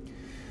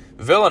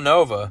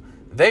 Villanova,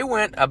 they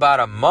went about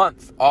a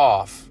month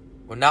off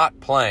with not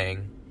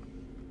playing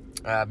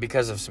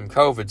because of some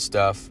COVID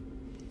stuff.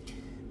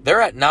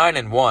 They're at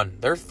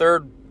 9-1. They're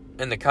third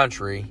in the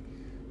country.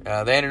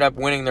 They ended up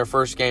winning their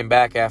first game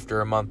back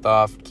after a month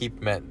off.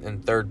 Keep them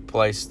in third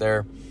place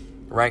there,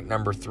 ranked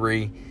number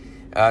 3.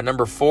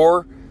 Number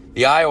 4,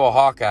 the Iowa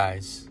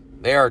Hawkeyes.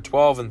 They are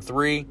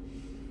 12-3.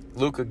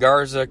 Luka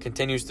Garza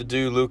continues to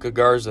do Luka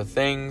Garza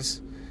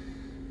things.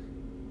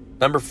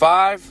 Number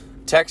 5,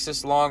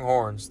 Texas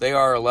Longhorns. They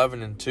are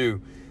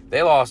 11-2.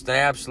 They lost an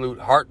absolute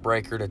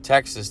heartbreaker to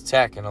Texas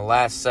Tech in a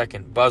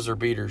last-second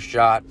buzzer-beater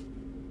shot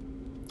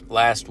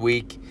last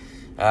week.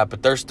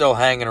 But they're still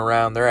hanging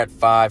around. They're at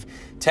 5.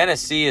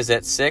 Tennessee is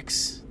at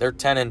 6. They're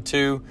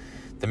 10-2.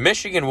 The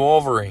Michigan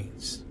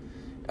Wolverines,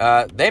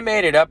 they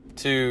made it up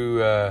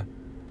to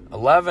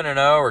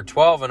 11-0 or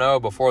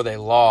 12-0 before they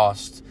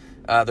lost.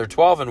 They're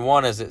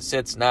 12-1 as it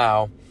sits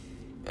now,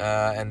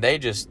 and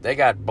they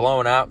got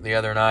blown out the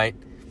other night.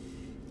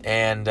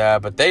 And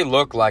but they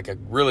look like a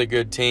really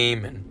good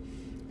team,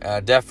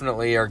 and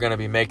definitely are going to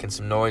be making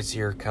some noise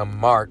here come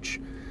March.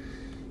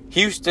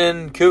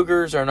 Houston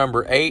Cougars are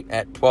number 8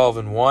 at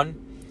 12-1.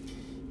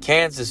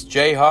 Kansas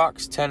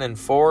Jayhawks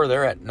 10-4.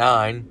 They're at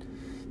 9.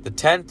 The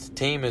 10th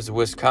team is the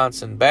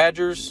Wisconsin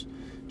Badgers,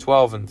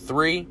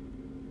 12-3.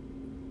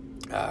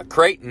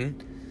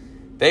 Creighton,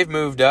 they've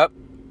moved up.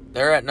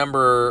 They're at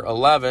number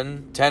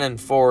 11.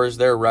 10-4 is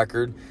their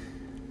record.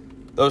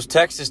 Those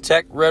Texas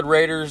Tech Red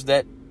Raiders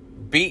that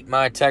beat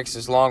my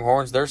Texas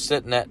Longhorns, they're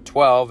sitting at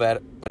 12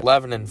 at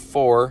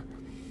 11-4.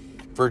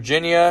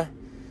 Virginia,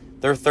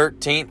 they're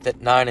 13th at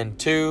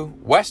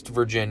 9-2. West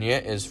Virginia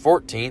is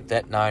 14th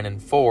at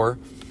 9-4.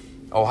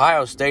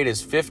 Ohio State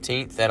is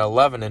 15th at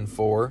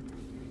 11-4.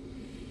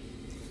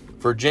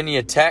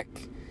 Virginia Tech,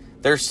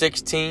 they're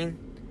 16.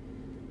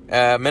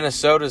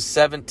 Minnesota's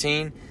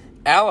 17.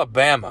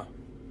 Alabama,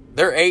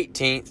 they're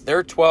 18th.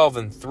 They're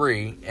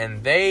 12-3,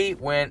 and they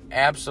went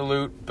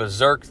absolute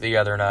berserk the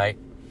other night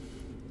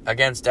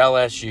against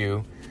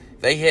LSU.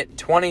 They hit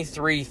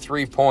 23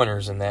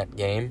 3-pointers in that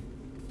game.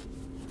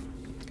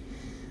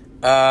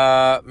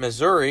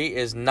 Missouri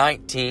is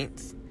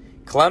 19th.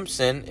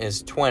 Clemson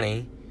is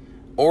 20.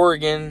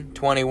 Oregon,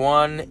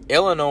 21.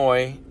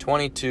 Illinois,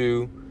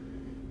 22.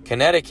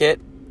 Connecticut,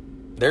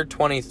 they're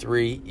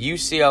 23.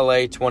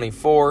 UCLA,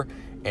 24.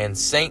 And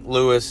St.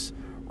 Louis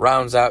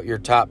rounds out your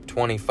top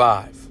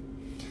 25.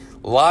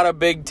 A lot of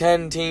Big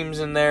 10 teams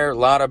in there. A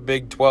lot of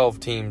Big 12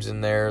 teams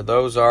in there.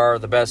 Those are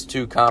the best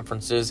 2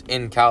 conferences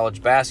in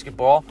college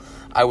basketball.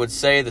 I would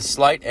say the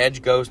slight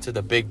edge goes to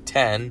the Big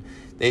 10.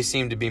 They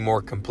seem to be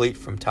more complete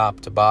from top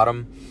to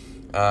bottom.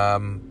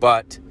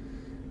 But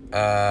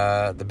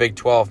the Big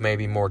 12 may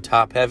be more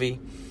top-heavy.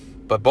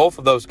 But both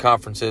of those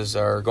conferences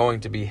are going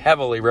to be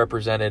heavily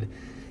represented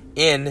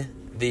in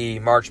the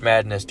March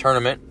Madness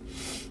tournament,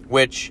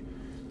 which,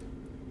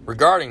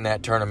 regarding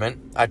that tournament,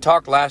 I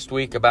talked last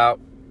week about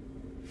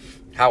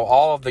how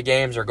all of the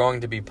games are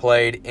going to be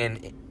played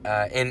in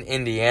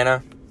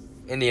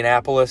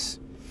Indianapolis,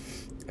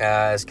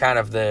 as kind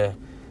of the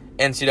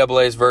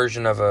NCAA's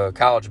version of a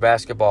college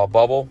basketball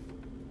bubble.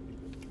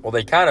 Well,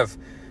 they kind of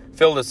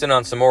filled us in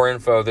on some more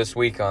info this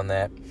week on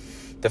that.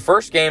 The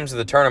first games of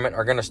the tournament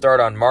are going to start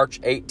on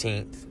March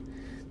 18th.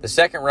 The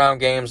second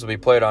round games will be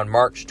played on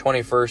March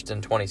 21st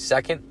and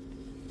 22nd.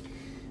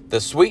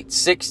 The Sweet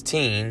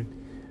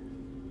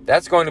 16,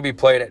 that's going to be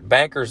played at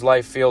Bankers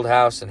Life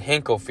Fieldhouse and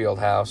Hinkle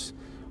Fieldhouse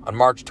on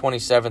March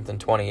 27th and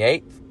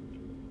 28th.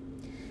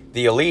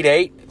 The Elite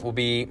 8 will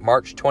be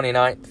March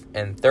 29th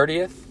and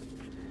 30th.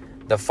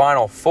 The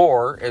Final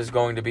Four is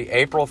going to be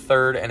April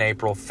 3rd and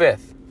April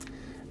 5th.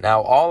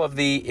 Now, all of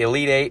the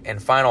Elite 8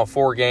 and Final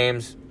Four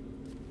games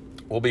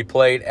will be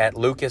played at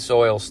Lucas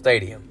Oil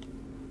Stadium,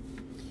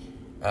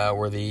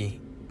 where the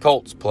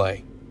Colts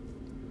play.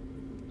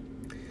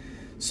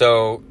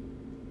 So,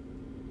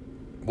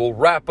 we'll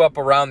wrap up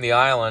around the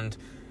island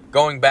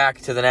going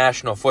back to the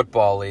National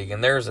Football League.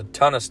 And there's a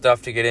ton of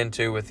stuff to get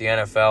into with the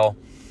NFL,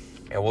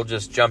 and we'll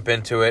just jump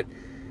into it.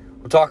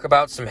 We'll talk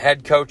about some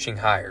head coaching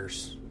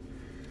hires.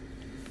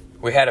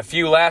 We had a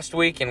few last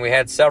week, and we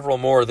had several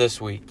more this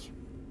week.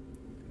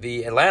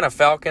 The Atlanta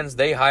Falcons,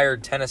 they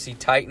hired Tennessee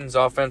Titans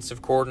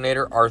offensive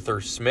coordinator Arthur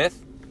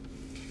Smith.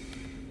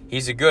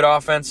 He's a good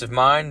offensive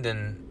mind,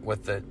 and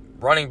with the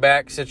running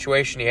back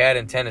situation he had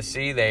in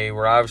Tennessee, they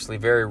were obviously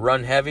very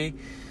run-heavy.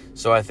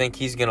 So I think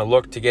he's going to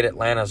look to get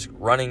Atlanta's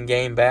running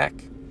game back.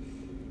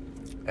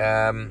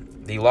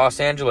 The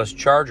Los Angeles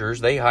Chargers,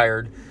 they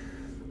hired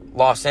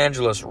Los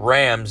Angeles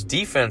Rams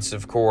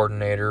defensive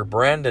coordinator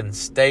Brandon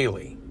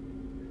Staley.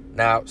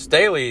 Now,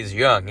 Staley is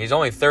young. He's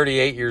only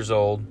 38 years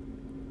old.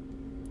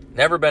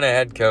 Never been a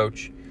head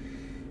coach.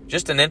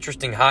 Just an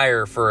interesting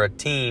hire for a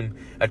team,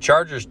 a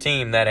Chargers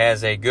team that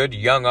has a good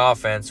young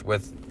offense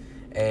with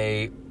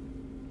a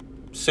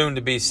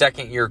soon-to-be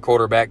second-year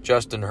quarterback,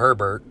 Justin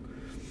Herbert.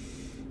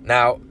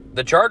 Now,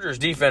 the Chargers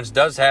defense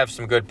does have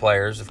some good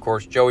players. Of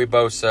course, Joey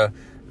Bosa,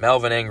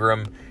 Melvin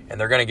Ingram, And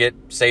they're going to get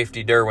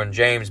safety Derwin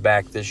James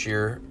back this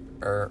year,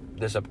 or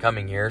this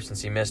upcoming year,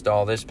 since he missed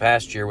all this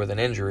past year with an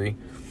injury.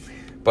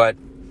 But,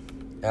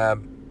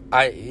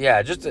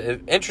 just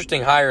an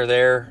interesting hire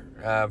there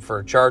for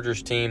a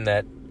Chargers team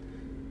that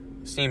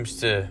seems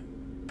to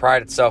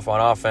pride itself on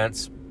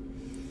offense.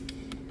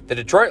 The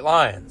Detroit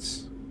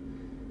Lions,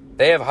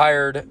 they have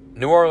hired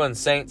New Orleans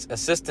Saints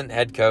assistant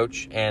head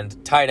coach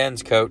and tight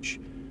ends coach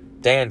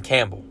Dan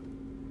Campbell.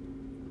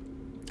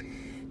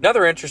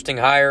 Another interesting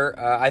hire.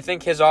 I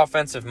think his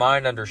offensive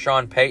mind under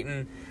Sean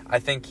Payton, I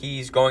think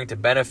he's going to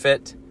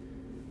benefit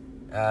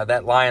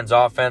that Lions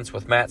offense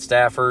with Matt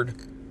Stafford,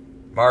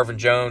 Marvin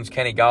Jones,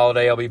 Kenny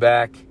Golladay will be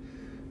back.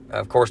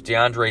 Of course,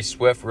 DeAndre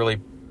Swift really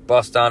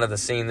bust onto the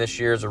scene this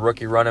year as a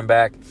rookie running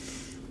back.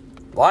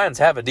 Lions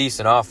have a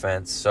decent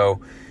offense, so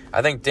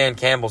I think Dan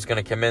Campbell's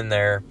going to come in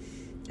there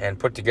and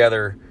put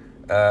together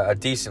a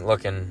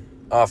decent-looking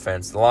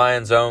offense. The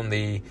Lions own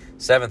the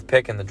 7th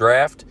pick in the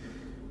draft.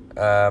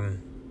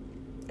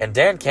 And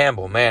Dan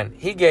Campbell, man,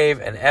 he gave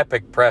an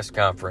epic press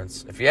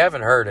conference. If you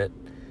haven't heard it,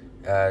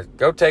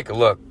 go take a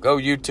look. Go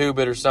YouTube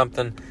it or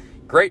something.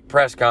 Great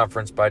press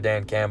conference by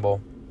Dan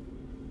Campbell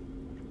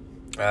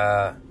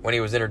when he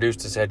was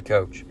introduced as head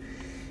coach.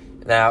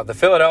 Now, the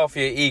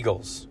Philadelphia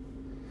Eagles,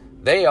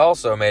 they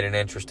also made an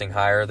interesting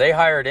hire. They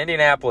hired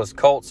Indianapolis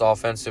Colts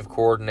offensive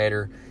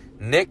coordinator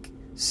Nick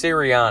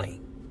Sirianni.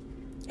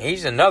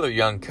 He's another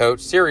young coach.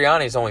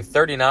 Sirianni's only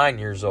 39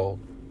 years old.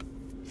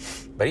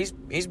 But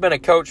he's been a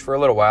coach for a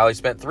little while. He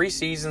spent 3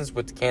 seasons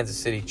with the Kansas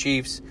City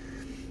Chiefs,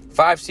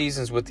 5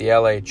 seasons with the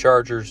LA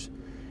Chargers,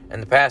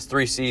 and the past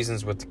 3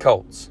 seasons with the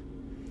Colts.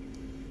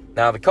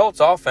 Now, the Colts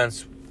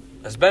offense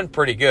has been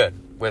pretty good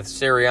with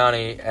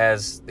Sirianni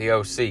as the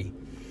OC.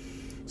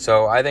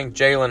 So I think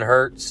Jalen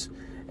Hurts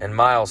and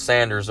Miles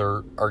Sanders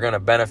are going to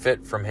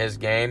benefit from his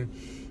game.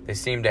 They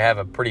seem to have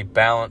a pretty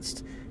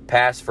balanced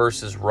pass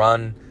versus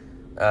run.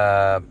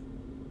 The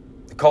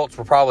Colts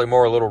were probably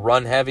more a little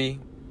run-heavy,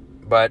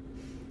 but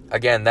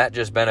again, that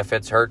just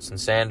benefits Hurts and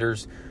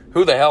Sanders.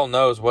 Who the hell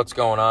knows what's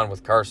going on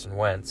with Carson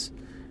Wentz?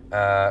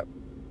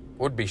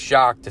 Would be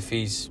shocked if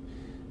he's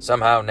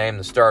somehow named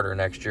the starter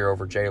next year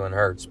over Jalen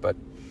Hurts. But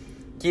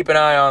keep an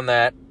eye on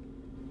that.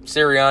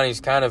 Sirianni's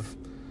kind of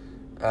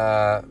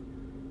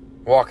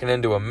walking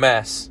into a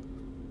mess.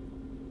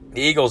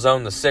 The Eagles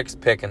own the 6th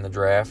pick in the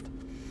draft.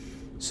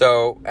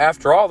 So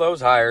after all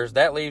those hires,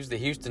 that leaves the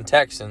Houston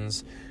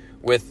Texans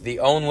with the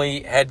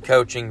only head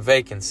coaching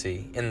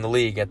vacancy in the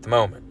league at the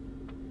moment.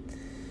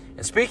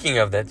 And speaking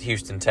of the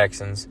Houston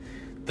Texans,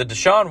 the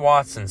Deshaun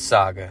Watson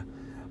saga.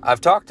 I've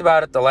talked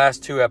about it the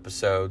last 2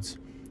 episodes,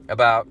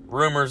 about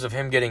rumors of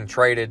him getting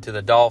traded to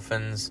the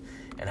Dolphins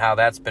and how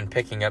that's been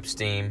picking up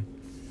steam.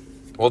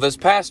 Well, this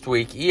past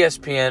week,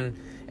 ESPN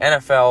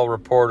NFL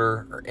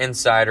reporter or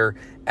insider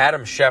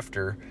Adam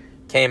Schefter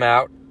came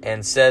out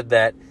and said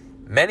that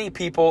many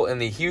people in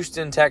the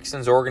Houston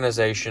Texans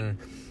organization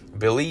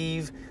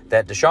believe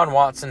that Deshaun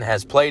Watson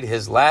has played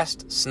his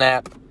last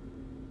snap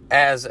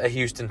as a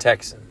Houston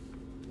Texan.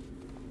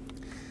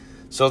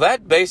 So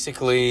that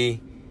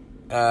basically,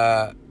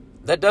 that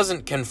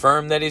doesn't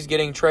confirm that he's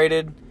getting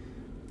traded,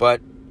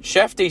 but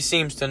Shefty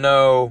seems to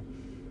know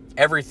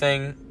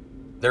everything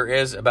there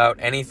is about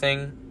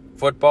anything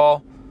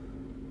football.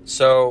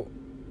 So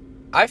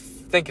I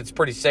think it's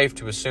pretty safe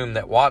to assume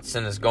that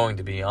Watson is going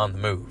to be on the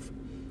move.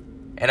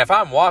 And if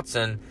I'm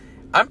Watson,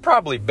 I'm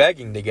probably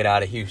begging to get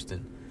out of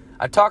Houston.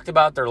 I talked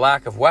about their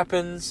lack of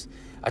weapons.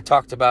 I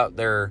talked about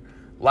their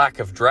lack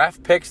of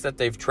draft picks that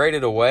they've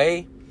traded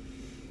away.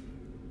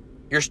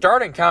 Your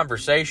starting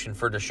conversation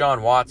for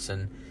Deshaun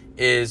Watson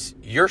is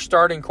your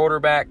starting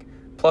quarterback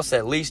plus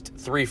at least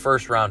 3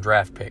 first-round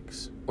draft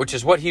picks, which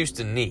is what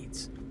Houston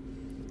needs.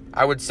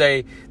 I would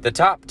say the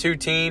top 2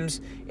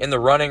 teams in the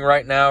running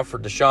right now for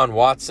Deshaun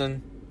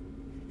Watson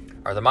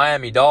are the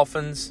Miami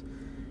Dolphins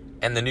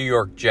and the New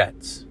York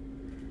Jets.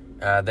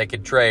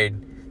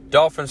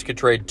 Dolphins could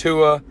trade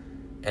Tua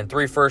and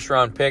 3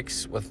 first-round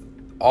picks with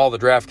all the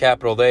draft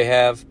capital they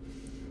have.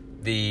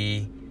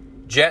 The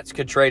Jets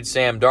could trade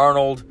Sam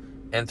Darnold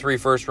and 3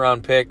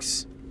 first-round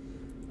picks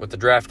with the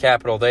draft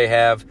capital they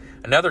have.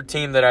 Another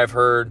team that I've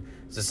heard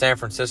is the San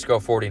Francisco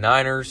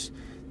 49ers.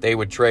 They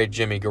would trade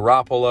Jimmy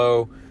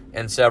Garoppolo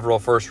and several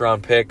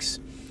first-round picks.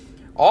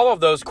 All of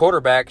those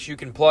quarterbacks you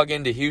can plug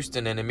into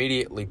Houston and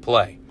immediately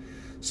play.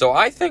 So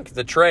I think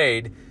the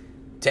trade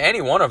to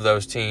any one of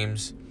those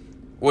teams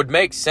would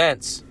make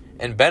sense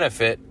and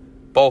benefit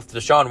both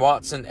Deshaun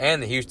Watson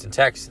and the Houston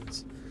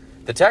Texans.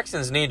 The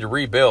Texans need to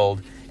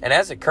rebuild, and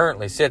as it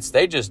currently sits,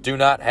 they just do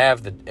not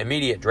have the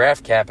immediate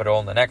draft capital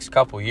in the next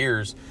couple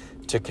years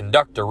to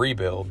conduct a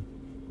rebuild.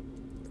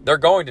 They're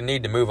going to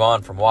need to move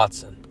on from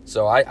Watson.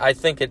 So I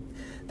think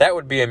that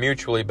would be a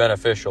mutually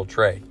beneficial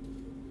trade.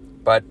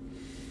 But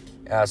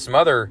some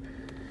other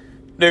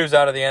news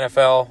out of the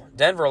NFL,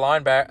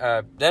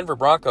 Denver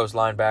Broncos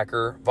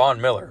linebacker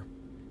Von Miller.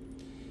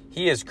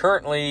 He is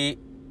currently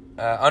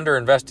under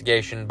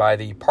investigation by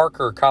the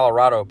Parker,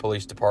 Colorado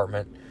Police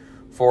Department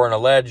for an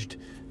alleged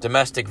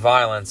domestic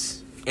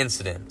violence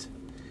incident.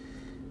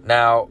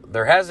 Now,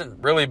 there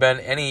hasn't really been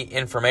any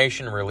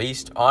information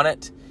released on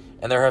it,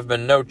 and there have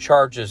been no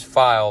charges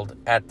filed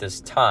at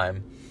this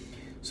time.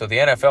 So the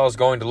NFL is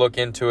going to look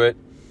into it.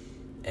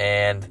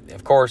 And,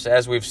 of course,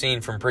 as we've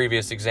seen from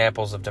previous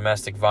examples of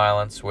domestic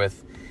violence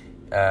with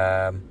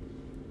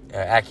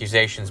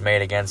accusations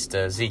made against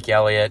Zeke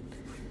Elliott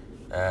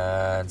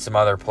and some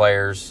other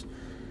players,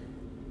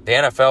 the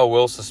NFL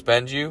will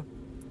suspend you.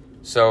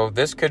 So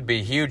this could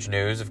be huge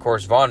news. Of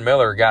course, Von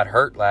Miller got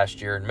hurt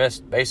last year and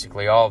missed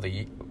basically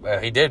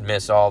he did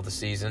miss all the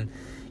season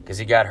because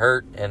he got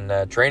hurt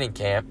in training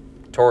camp,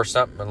 tore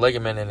a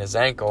ligament in his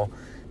ankle,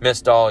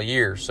 missed all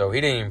year. So he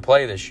didn't even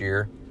play this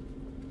year.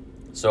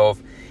 So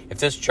if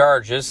this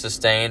charge is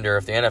sustained, or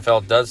if the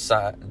NFL does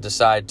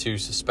decide to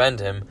suspend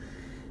him,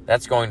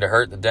 that's going to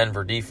hurt the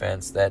Denver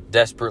defense that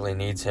desperately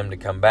needs him to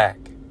come back.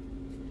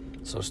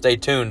 So stay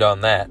tuned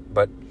on that.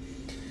 But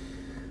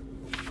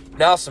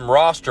now some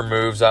roster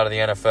moves out of the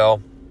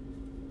NFL.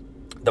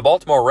 The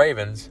Baltimore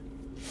Ravens,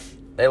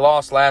 they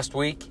lost last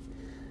week.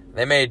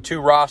 They made 2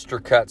 roster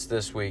cuts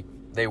this week.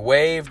 They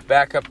waived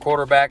backup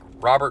quarterback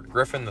Robert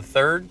Griffin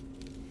III,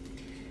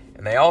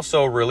 and they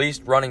also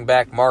released running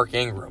back Mark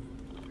Ingram.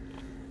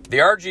 The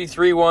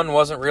RG3 one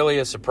wasn't really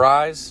a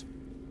surprise.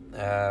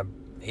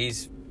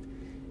 He's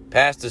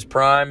past his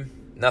prime,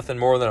 nothing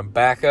more than a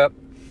backup.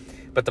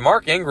 But the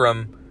Mark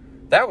Ingram,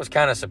 that was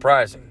kind of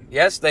surprising.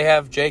 Yes, they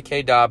have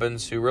J.K.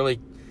 Dobbins, who really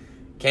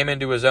came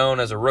into his own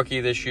as a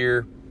rookie this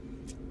year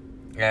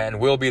and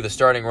will be the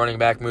starting running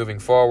back moving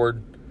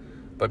forward.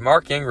 But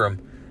Mark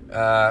Ingram,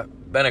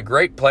 been a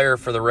great player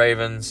for the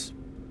Ravens.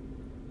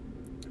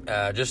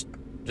 Just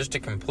a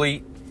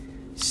complete,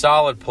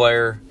 solid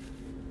player.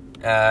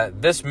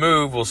 This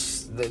move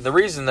the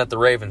reason that the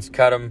Ravens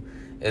cut him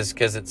is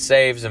because it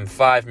saves him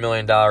 $5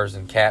 million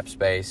in cap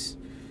space.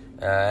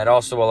 It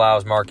also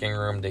allows Mark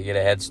Ingram to get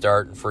a head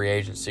start in free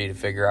agency to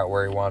figure out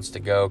where he wants to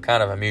go.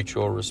 Kind of a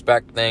mutual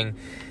respect thing.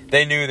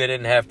 They knew they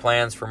didn't have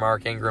plans for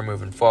Mark Ingram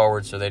moving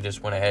forward, so they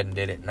just went ahead and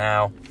did it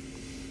now.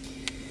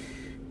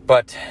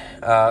 But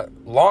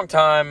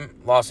long-time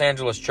Los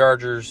Angeles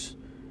Chargers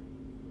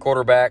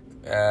quarterback,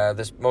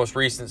 this most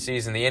recent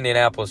season, the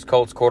Indianapolis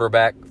Colts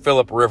quarterback,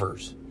 Philip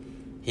Rivers.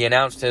 He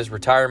announced his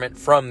retirement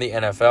from the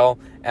NFL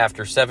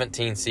after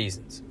 17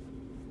 seasons.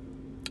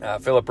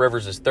 Philip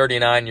Rivers is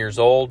 39 years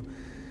old,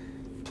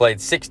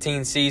 played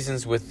 16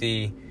 seasons with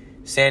the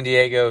San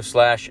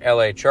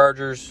Diego/LA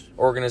Chargers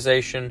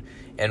organization,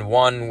 and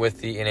 1 with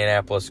the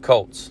Indianapolis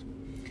Colts.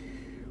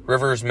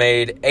 Rivers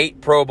made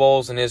 8 Pro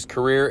Bowls in his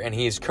career, and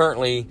he is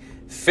currently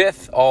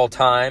 5th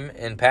all-time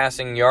in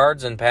passing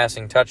yards and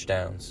passing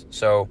touchdowns.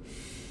 So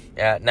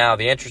now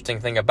the interesting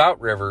thing about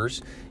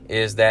Rivers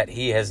is that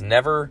he has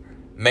never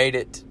made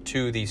it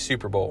to the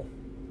Super Bowl.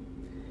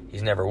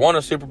 He's never won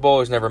a Super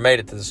Bowl. He's never made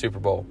it to the Super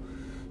Bowl.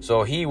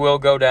 So he will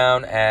go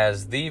down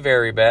as the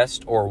very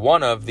best, or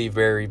one of the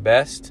very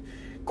best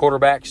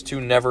quarterbacks to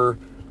never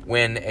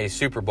win a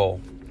Super Bowl.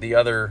 The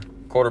other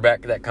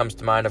quarterback that comes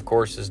to mind, of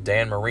course, is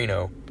Dan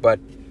Marino. But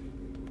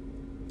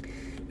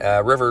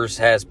Rivers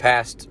has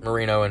passed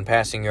Marino in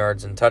passing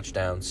yards and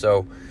touchdowns.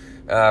 So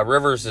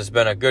Rivers has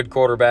been a good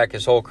quarterback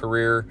his whole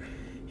career.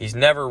 He's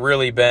never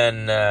really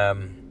been,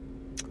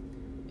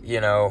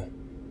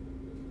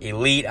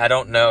 elite. I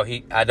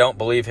don't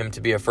believe him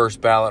to be a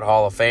first ballot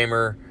Hall of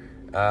Famer.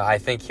 I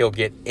think he'll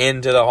get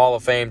into the Hall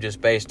of Fame just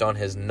based on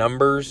his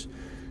numbers.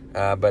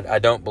 But I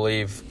don't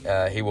believe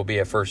he will be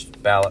a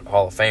first ballot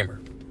Hall of Famer.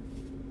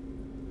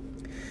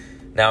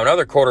 Now,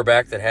 another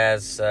quarterback that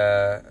has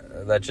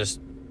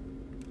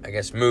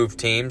moved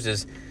teams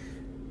is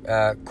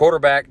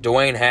quarterback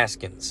Dwayne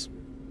Haskins.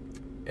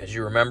 As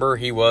you remember,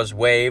 he was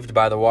waived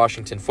by the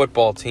Washington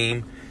football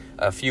team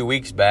a few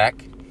weeks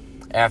back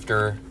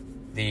after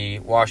the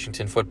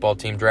Washington football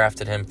team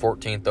drafted him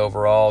 14th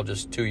overall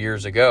just 2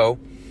 years ago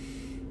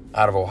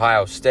out of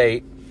Ohio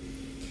State.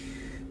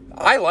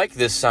 I like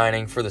this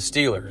signing for the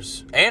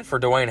Steelers and for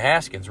Dwayne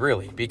Haskins,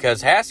 really,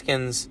 because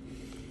Haskins,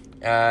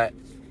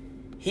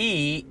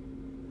 he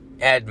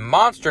had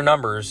monster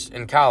numbers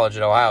in college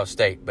at Ohio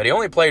State, but he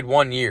only played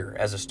 1 year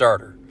as a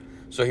starter.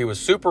 So he was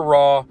super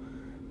raw,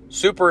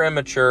 super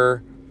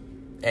immature,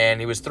 and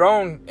he was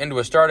thrown into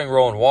a starting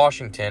role in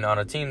Washington on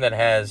a team that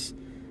has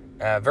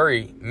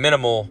very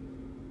minimal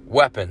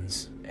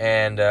weapons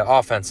and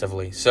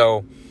offensively.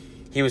 So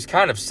he was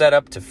kind of set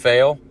up to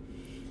fail.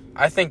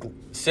 I think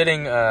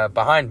sitting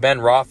behind Ben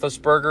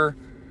Roethlisberger,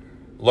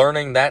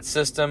 learning that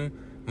system,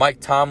 Mike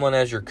Tomlin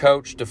as your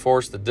coach to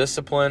force the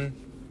discipline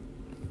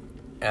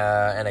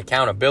and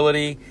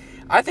accountability,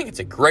 I think it's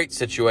a great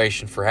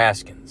situation for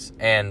Haskins.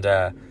 And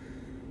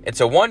it's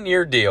a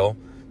 1-year deal.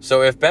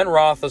 So if Ben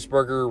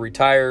Roethlisberger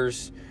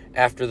retires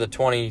after the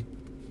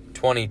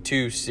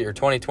 2022 or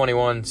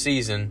 2021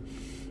 season,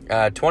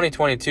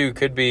 2022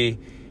 could be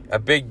a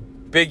big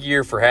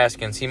year for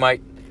Haskins. He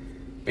might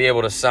be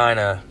able to sign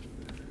a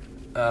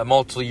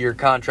multi-year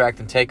contract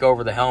and take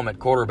over the helm at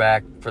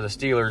quarterback for the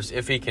Steelers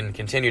if he can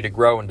continue to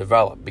grow and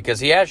develop, because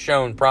he has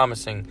shown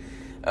promising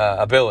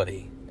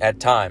ability at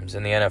times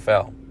in the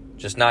NFL,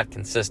 just not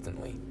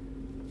consistently.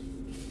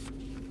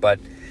 But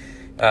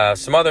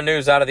some other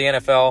news out of the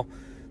NFL.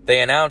 They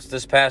announced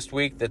this past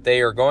week that they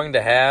are going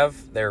to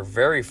have their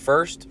very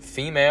first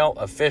female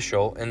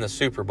official in the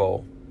Super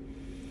Bowl.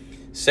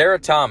 Sarah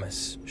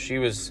Thomas. She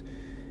was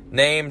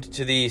named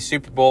to the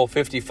Super Bowl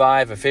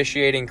 55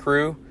 officiating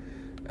crew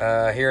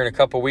here in a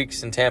couple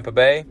weeks in Tampa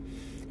Bay,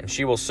 and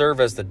she will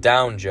serve as the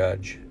down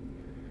judge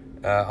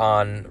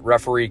on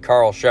referee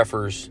Carl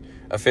Sheffer's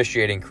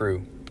officiating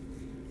crew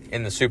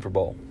in the Super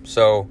Bowl.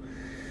 So,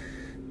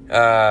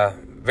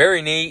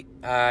 very neat.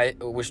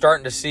 We're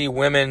starting to see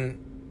women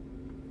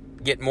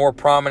get more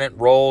prominent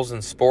roles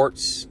in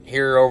sports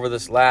here over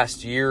this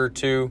last year or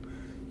two.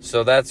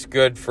 So that's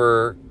good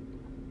for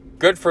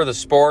the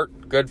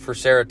sport, good for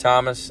Sarah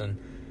Thomas, and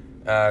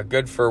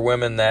good for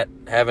women that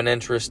have an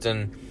interest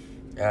in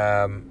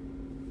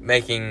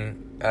making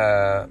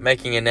a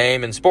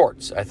name in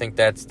sports. I think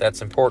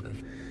that's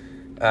important.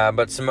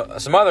 But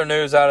some other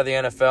news out of the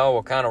NFL,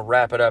 we'll kind of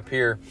wrap it up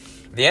here.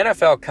 The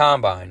NFL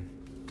Combine.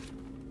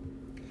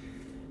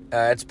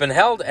 It's been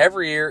held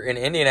every year in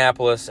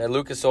Indianapolis at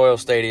Lucas Oil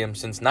Stadium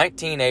since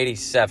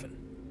 1987.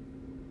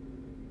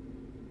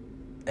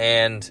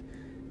 And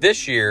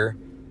this year,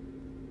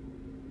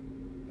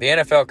 the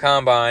NFL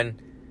Combine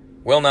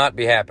will not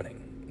be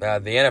happening. The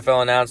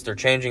NFL announced they're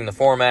changing the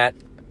format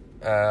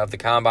of the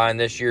Combine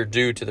this year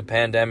due to the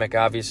pandemic,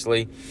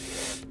 obviously.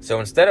 So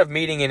instead of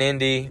meeting in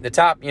Indy, the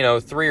top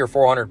 300 or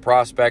 400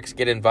 prospects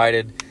get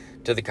invited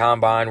to the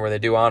Combine where they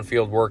do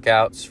on-field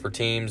workouts for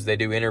teams, they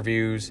do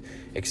interviews,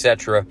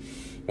 etc.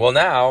 Well,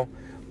 now,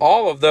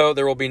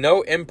 there will be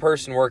no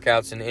in-person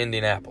workouts in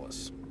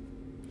Indianapolis.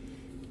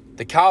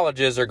 The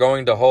colleges are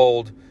going to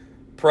hold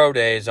pro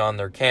days on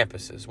their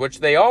campuses,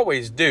 which they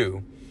always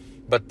do,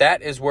 but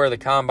that is where the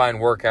Combine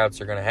workouts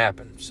are going to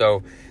happen.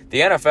 So the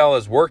NFL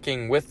is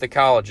working with the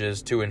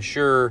colleges to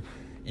ensure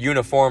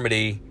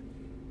uniformity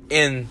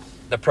in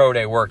the pro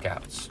day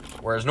workouts.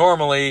 Whereas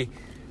normally,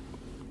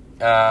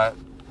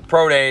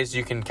 pro days,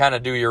 you can kind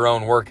of do your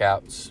own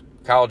workouts.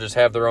 Colleges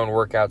have their own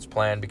workouts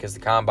planned because the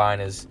Combine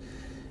has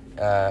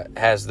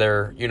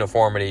their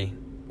uniformity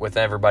with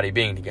everybody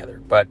being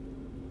together. But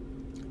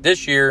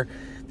this year,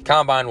 the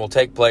Combine will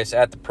take place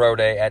at the pro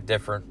day at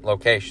different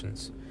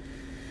locations.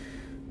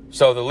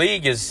 So the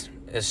league is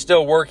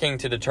still working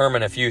to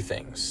determine a few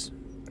things.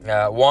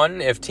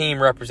 One, if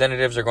team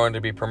representatives are going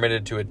to be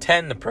permitted to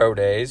attend the pro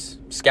days,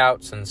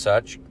 scouts and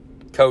such,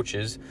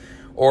 coaches,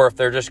 or if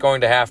they're just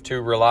going to have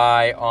to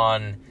rely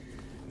on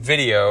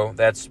video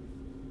that's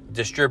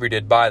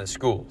distributed by the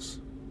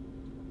schools.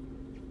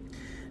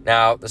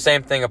 Now, the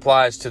same thing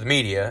applies to the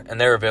media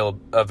and their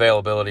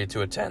availability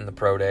to attend the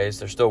pro days.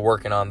 They're still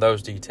working on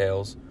those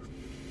details.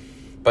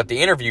 But the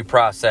interview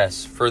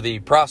process for the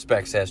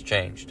prospects has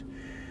changed.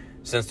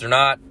 Since they're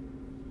not,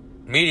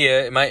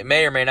 media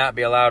may or may not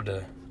be allowed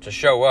to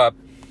show up,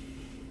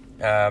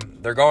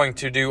 they're going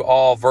to do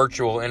all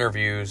virtual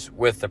interviews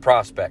with the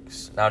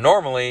prospects. Now,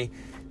 normally,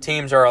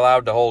 teams are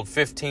allowed to hold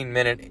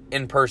 15-minute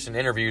in-person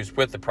interviews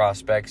with the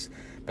prospects,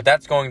 but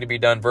that's going to be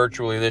done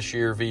virtually this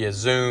year via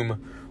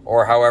Zoom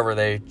or however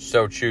they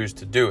so choose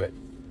to do it.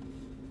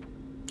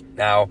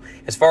 Now,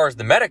 as far as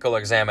the medical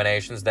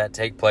examinations that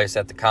take place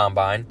at the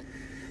Combine,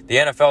 the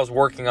NFL is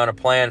working on a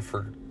plan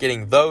for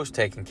getting those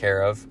taken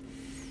care of,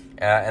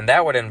 and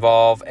that would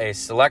involve a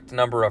select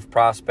number of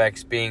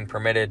prospects being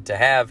permitted to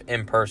have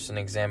in-person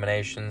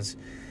examinations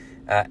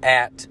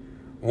at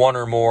one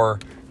or more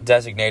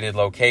designated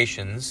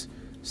locations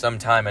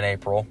sometime in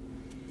April.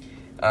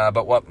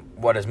 But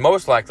what is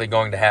most likely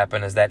going to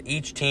happen is that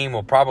each team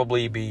will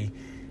probably be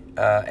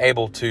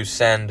able to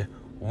send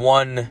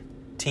one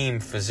team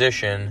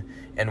physician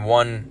and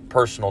one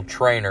personal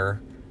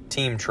trainer,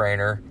 team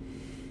trainer,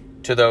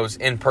 to those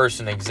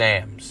in-person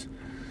exams.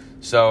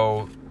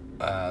 So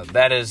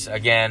that is,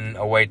 again,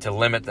 a way to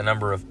limit the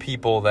number of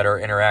people that are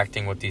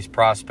interacting with these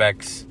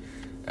prospects.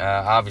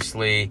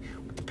 Obviously,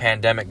 with the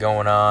pandemic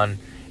going on,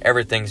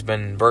 everything's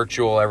been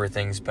virtual.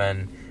 Everything's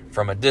been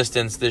from a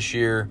distance this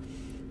year.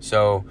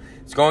 So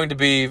it's going to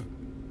be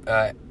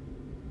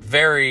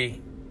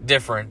very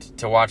different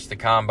to watch the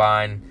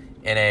Combine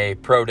in a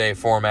pro day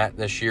format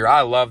this year.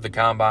 I love the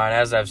Combine.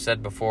 As I've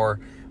said before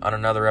on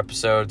another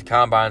episode, the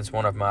Combine's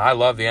I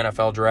love the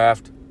NFL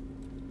draft.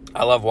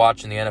 I love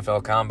watching the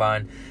NFL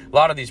Combine. A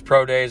lot of these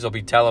pro days will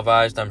be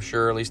televised, I'm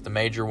sure, at least the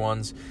major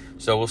ones.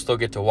 So we'll still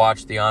get to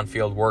watch the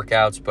on-field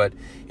workouts, but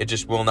it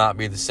just will not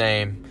be the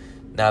same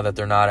now that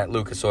they're not at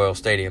Lucas Oil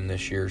Stadium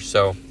this year.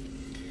 So,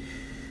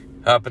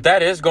 but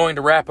that is going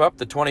to wrap up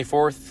the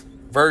 24th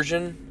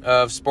version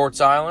of Sports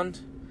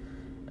Island.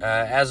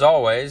 As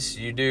always,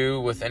 you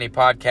do with any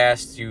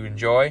podcast you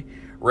enjoy,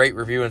 rate,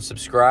 review, and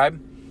subscribe.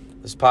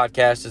 This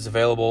podcast is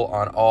available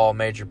on all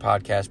major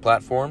podcast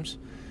platforms.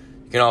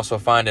 You can also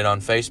find it on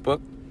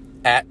Facebook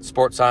at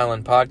Sports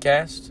Island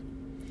Podcast.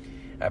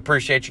 I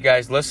appreciate you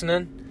guys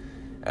listening.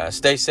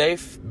 Stay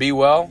safe, be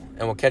well,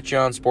 and we'll catch you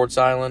on Sports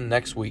Island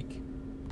next week.